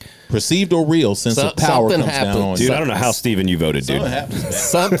this perceived or real sense of power comes down on you. Dude, I don't know how, Steven, you voted, dude.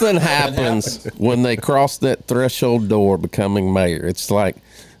 Something happens when they cross that threshold door becoming mayor. It's like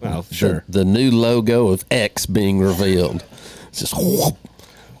the new logo of X being revealed. It's just whoop.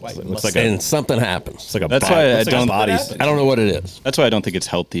 And something happens. It's like That's why I don't. I don't know what it is. That's why I don't think it's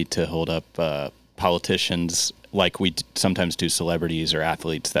healthy to hold up politicians like we sometimes do celebrities or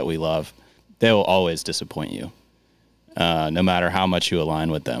athletes that we love. They'll always disappoint you. No matter how much you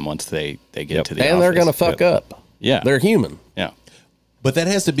align with them once they get to the office. And they're going to fuck up. Yeah. They're human. Yeah. But that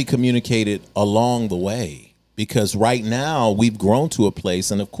has to be communicated along the way, because right now we've grown to a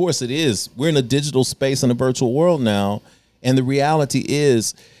place, and of course it is, we're in a digital space in a virtual world now, and the reality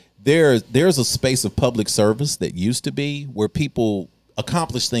is there's a space of public service that used to be where people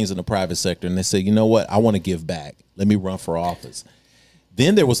accomplish things in the private sector and they say, you know what, I want to give back. Let me run for office.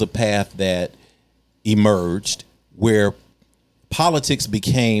 Then there was a path that emerged where politics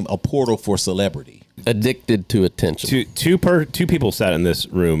became a portal for celebrity. Addicted to attention. Two people sat in this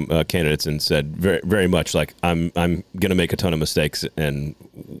room, candidates, and said very, very much like, I'm going to make a ton of mistakes, and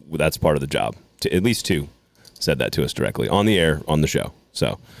that's part of the job. At least two said that to us directly on the air, on the show.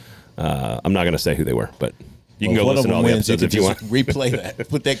 So I'm not going to say who they were, but you can go listen to all the episodes if you want. Replay that.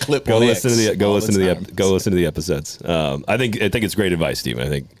 Put that clip go on listen X. to the go listen to the episodes. I think it's great advice, Stephen. I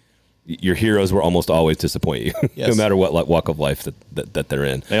think your heroes will almost always disappoint you, yes. no matter what walk of life that they're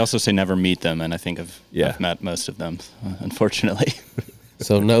in. They also say never meet them, and I think I've met most of them, unfortunately.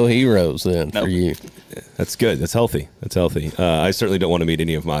 So no heroes then for you. That's good. That's healthy. That's healthy. I certainly don't want to meet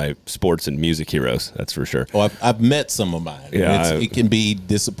any of my sports and music heroes. That's for sure. Oh, I've met some of mine. Yeah, it can be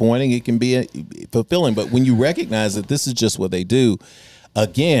disappointing. It can be fulfilling. But when you recognize that this is just what they do,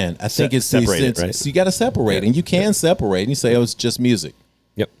 again, I think it's separate it, right? So you got to separate, and you can separate. And you say, "Oh, it's just music."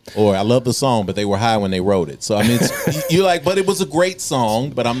 Yep. Or I love the song, but they were high when they wrote it. So I mean, you're like, but it was a great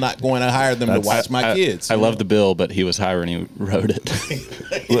song. But I'm not going to hire them to watch my kids. I love the bill, but he was high when he wrote it.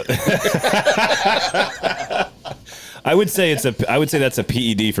 I would say that's a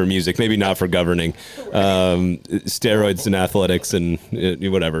PED for music, maybe not for governing steroids and athletics and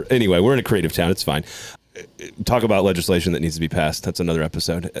whatever. Anyway, we're in a creative town. It's fine. Talk about legislation that needs to be passed. That's another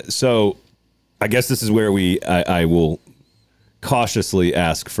episode. So I guess this is where I will cautiously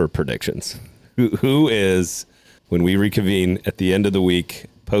ask for predictions. Who is, when we reconvene at the end of the week,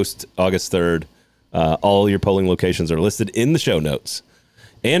 post August 3rd, all your polling locations are listed in the show notes,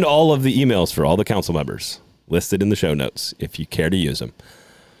 and all of the emails for all the council members listed in the show notes if you care to use them.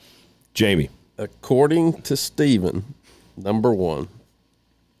 Jamie. According to Stephen, number one,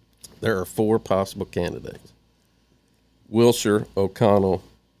 there are 4 possible candidates: Wilshire, O'Connell,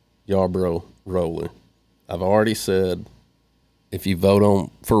 Yarbrough, Rowley. I've already said if you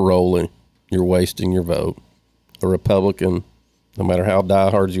vote for Rowley, you're wasting your vote. A Republican, no matter how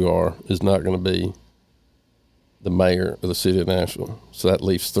diehard you are, is not going to be the mayor of the city of Nashville. So that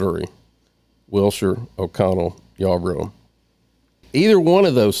leaves 3. Wilshire, O'Connell, Yarbrough. Either one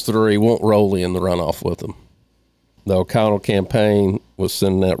of those 3 won't Rowley in the runoff with them. The O'Connell campaign was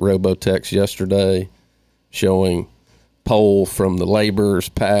sending that robo-text yesterday showing poll from the Laborers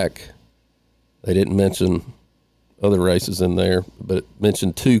PAC. They didn't mention other races in there, but it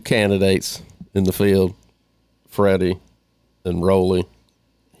mentioned 2 candidates in the field, Freddie and Rowley.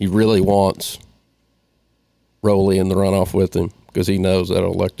 He really wants Rowley in the runoff with him because he knows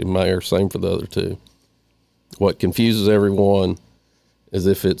that'll elect him mayor. Same for the other 2. What confuses everyone is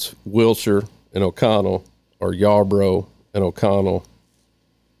if it's Wilshire and O'Connell or Yarbrough and O'Connell.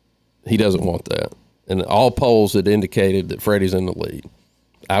 He doesn't want that. And all polls had indicated that Freddie's in the lead.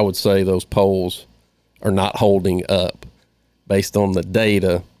 I would say those polls are not holding up based on the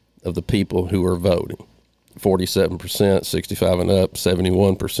data of the people who are voting. 47%, 65 and up,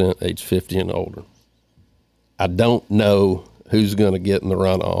 71% age 50 and older. I don't know who's going to get in the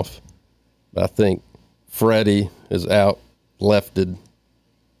runoff, but I think Freddie has out-lefted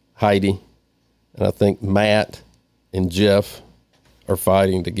Heidi, and I think Matt and Jeff are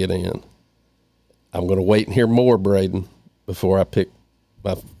fighting to get in. I'm going to wait and hear more, Braden, before I pick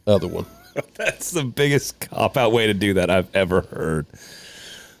my other one. That's the biggest cop-out way to do that I've ever heard.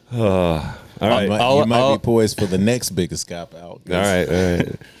 All right. You might be poised for the next biggest cop-out. All right.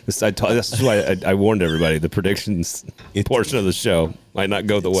 That's why I warned everybody. The predictions portion of the show might not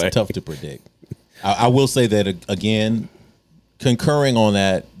go the way. It's tough to predict. I will say that, again, concurring on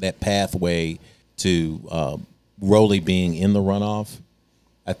that pathway to Rowley being in the runoff,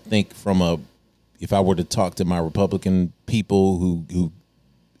 I think if I were to talk to my Republican people who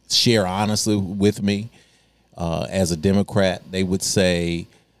share honestly with me as a Democrat, they would say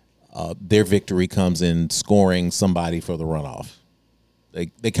their victory comes in scoring somebody for the runoff.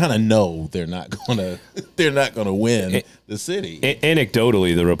 They kind of know they're not gonna win the city.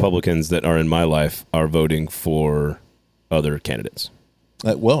 Anecdotally, the Republicans that are in my life are voting for other candidates.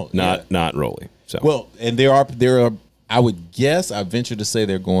 Not Rowley. So and there are. I would guess. I venture to say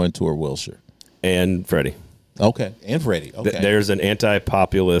they're going toward Wilshire and Freddie. Okay, and Freddie. Okay, there's an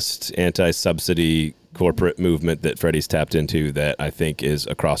anti-populist, anti-subsidy corporate movement that Freddie's tapped into that I think is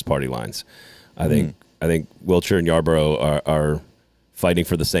across party lines. I think Wilshire and Yarbrough are fighting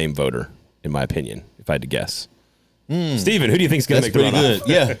for the same voter, in my opinion, if I had to guess. Stephen, who do you think is going to make the runoff?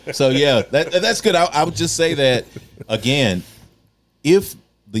 Good. Yeah. So that's good. I would just say that again, if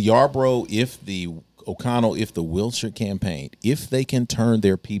the Yarbrough, if the O'Connell, if the Wilshire campaign, if they can turn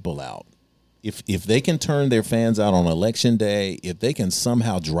their people out, if they can turn their fans out on election day, if they can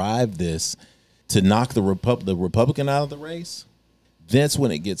somehow drive this to knock the Republican out of the race, that's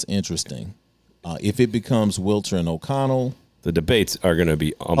when it gets interesting. If it becomes Wilshire and O'Connell, the debates are going to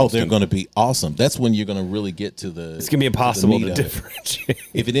be they're going to be awesome. That's when you're going to really get to the. It's going to be impossible to differentiate.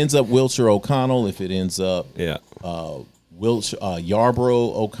 If it ends up Wilshire O'Connell, if it ends up Wilshire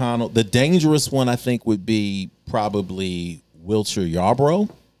Yarbrough O'Connell, the dangerous one I think would be probably Wilshire Yarbrough.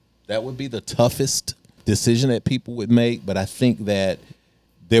 That would be the toughest decision that people would make, but I think that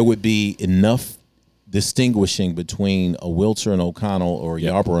there would be enough distinguishing between a Wilshire and O'Connell or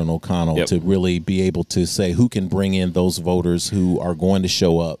Yarbrough and O'Connell to really be able to say who can bring in those voters who are going to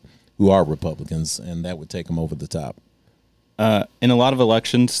show up, who are Republicans, and that would take them over the top. In a lot of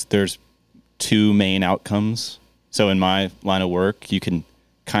elections, there's two main outcomes. So in my line of work, you can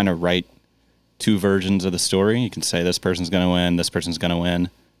kind of write two versions of the story. You can say this person's going to win, this person's going to win.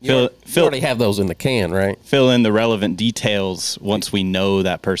 You already have those in the can, right? Fill in the relevant details once we know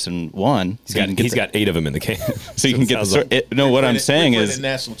that person won. He's got 8 of them in the can. So you can get the story. No, what I'm saying is,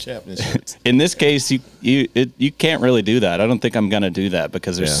 national championships. in this case, you can't really do that. I don't think I'm going to do that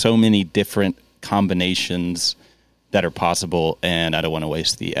because there's so many different combinations that are possible, and I don't want to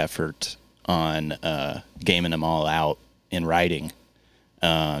waste the effort on gaming them all out in writing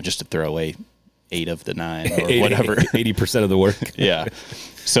just to throw away 8 of the 9 or whatever. 80% of the work. Yeah.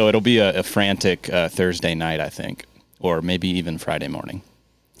 So it'll be a frantic Thursday night, I think, or maybe even Friday morning.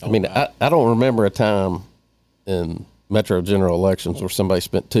 I mean, I don't remember a time in Metro general elections where somebody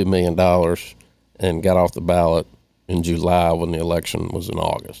spent $2 million and got off the ballot in July when the election was in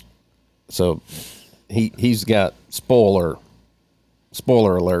August. So he's got spoiler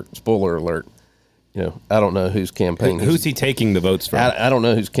alert. You know, I don't know whose campaign. Who's he taking the votes from? I don't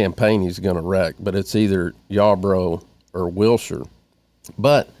know whose campaign he's going to wreck, but it's either Yarborough or Wilshire.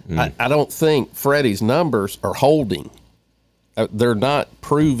 But I don't think Freddie's numbers are holding. They're not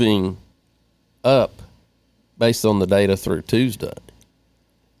proving up based on the data through Tuesday.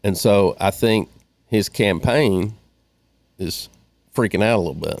 And so I think his campaign is freaking out a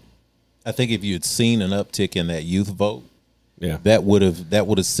little bit. I think if you had seen an uptick in that youth vote, Yeah, that would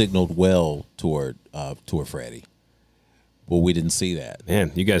have signaled well toward Freddie. But we didn't see that.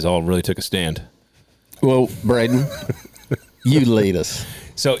 man, you guys all really took a stand. Well, Braden, you lead us.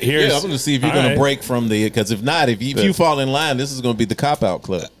 So here's Yeah, I'm going to see if you're going to break from because if not, if you fall in line, this is going to be the cop-out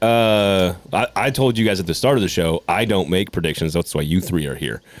club. I told you guys at the start of the show, I don't make predictions. That's why you 3 are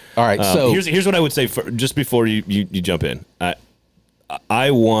here. All right, so here's what I would say just before you jump in.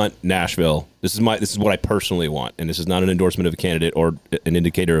 I want Nashville. This is what I personally want, and this is not an endorsement of a candidate or an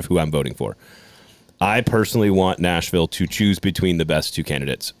indicator of who I'm voting for. I personally want Nashville to choose between the best 2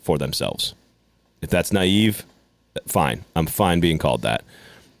 candidates for themselves. If that's naive, fine. I'm fine being called that.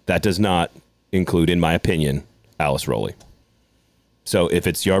 That does not include, in my opinion, Alice Rowley. So if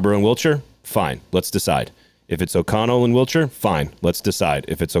it's Yarborough and Wiltshire, fine. Let's decide. If it's O'Connell and Wiltshire, fine. Let's decide.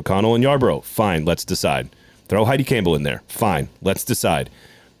 If it's O'Connell and Yarborough, fine. Let's decide. Throw Heidi Campbell in there. Fine. Let's decide.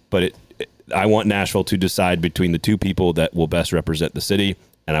 But I want Nashville to decide between the 2 people that will best represent the city,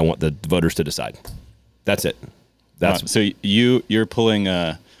 and I want the voters to decide. That's it. So you're pulling.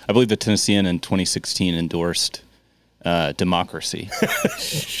 I believe the Tennessean in 2016 endorsed democracy.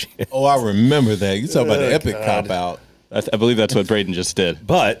 Oh, I remember that. You talking about the epic cop-out. I believe that's what Braden just did.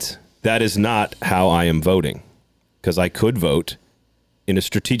 But that is not how I am voting, because I could vote in a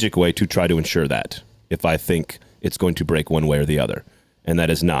strategic way to try to ensure that if I think it's going to break one way or the other. And that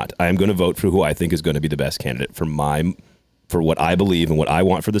is not. I am going to vote for who I think is going to be the best candidate for what I believe and what I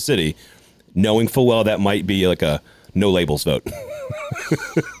want for the city, knowing full well that might be like a no labels vote.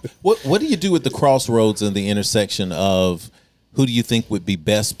 What do you do at the crossroads and the intersection of who do you think would be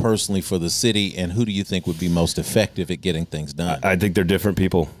best personally for the city and who do you think would be most effective at getting things done? I think they're different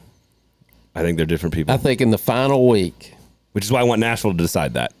people. I think in the final week, which is why I want Nashville to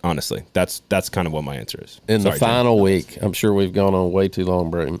decide that, honestly. That's kind of what my answer is. The final week, I'm sure we've gone on way too long,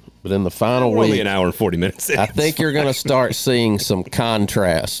 Braden, but in the final week, only an hour and 40 minutes in. I think you're going to start seeing some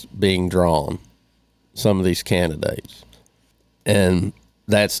contrast being drawn, some of these candidates. And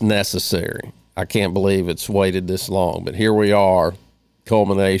that's necessary. I can't believe it's waited this long, but here we are,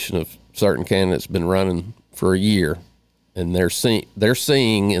 culmination of certain candidates been running for a year, and they're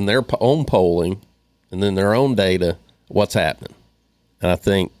seeing in their own polling and then their own data what's happening. And I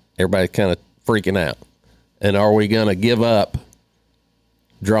think everybody's kind of freaking out. And are we going to give up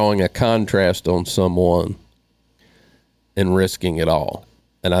drawing a contrast on someone and risking it all?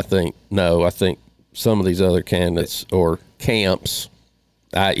 And I think, no, I think some of these other candidates or camps,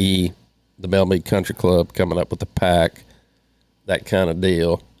 i.e. the Bellmead Country Club coming up with a PAC, that kind of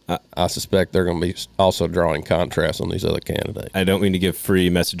deal, I suspect they're going to be also drawing contrast on these other candidates. I don't mean to give free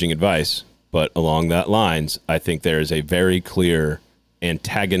messaging advice, but along that lines, I think there is a very clear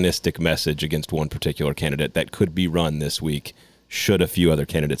antagonistic message against one particular candidate that could be run this week should a few other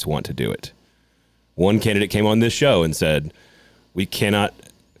candidates want to do it. One candidate came on this show and said, you cannot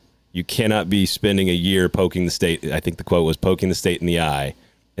be spending a year poking the state. I think the quote was poking the state in the eye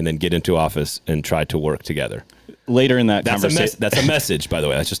and then get into office and try to work together. Later in that conversation, that's a message, by the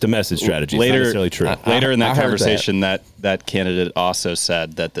way. That's just a message strategy. Later, it's not necessarily true. Later in that conversation, that candidate also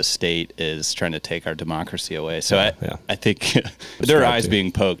said that the state is trying to take our democracy away. So I think their eyes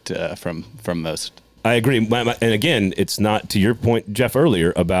being poked from most. I agree. And again, it's not, to your point, Jeff,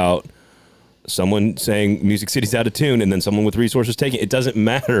 earlier about someone saying Music City's out of tune and then someone with resources taking it. It doesn't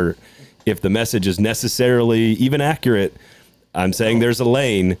matter if the message is necessarily even accurate. I'm saying there's a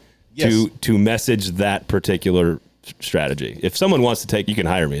lane to message that particular strategy. If someone wants to take, you can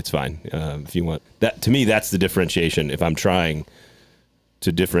hire me. It's fine. If you want that, to me, that's the differentiation. If I'm trying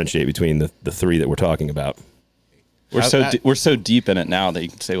to differentiate between the three that we're talking about. We're so deep in it now that you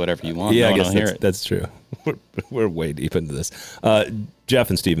can say whatever you want. Yeah, No I one guess will hear it. that's true. We're way deep into this. Jeff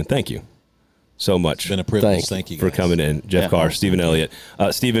and Stephen, thank you so much. It's been a privilege. Thanks. Thank you for guys. coming in. Jeff Carr, Stephen Elliott.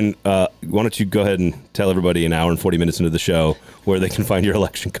 Stephen, why don't you go ahead and tell everybody an hour and 40 minutes into the show where they can find your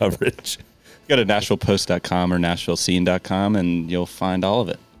election coverage. Go to NashvillePost.com or NashvilleScene.com and you'll find all of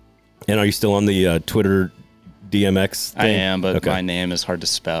it. And are you still on the Twitter DMX thing? I am, but Okay. my name is hard to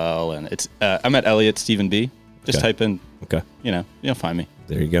spell, and it's I'm at Elliott Stephen B. Just Okay. type in, Okay. you'll find me.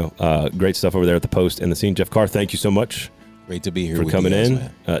 There you go. Great stuff over there at the Post and the Scene. Jeff Carr, thank you so much Great to be here for with coming you guys, in.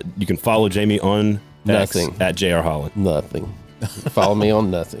 man. You can follow Jamie on Nothing. X at JR Holland. Nothing. Follow me on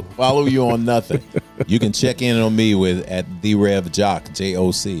nothing. Follow you on nothing. You can check in on me at the Rev Jock,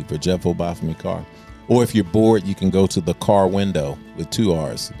 JOC, for Jeff Obafemi Carr. Or if you're bored, you can go to the car window with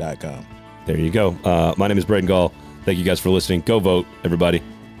 2Rs.com. There you go. My name is Braden Gall. Thank you guys for listening. Go vote, everybody.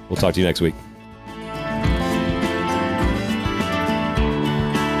 We'll talk to you next week.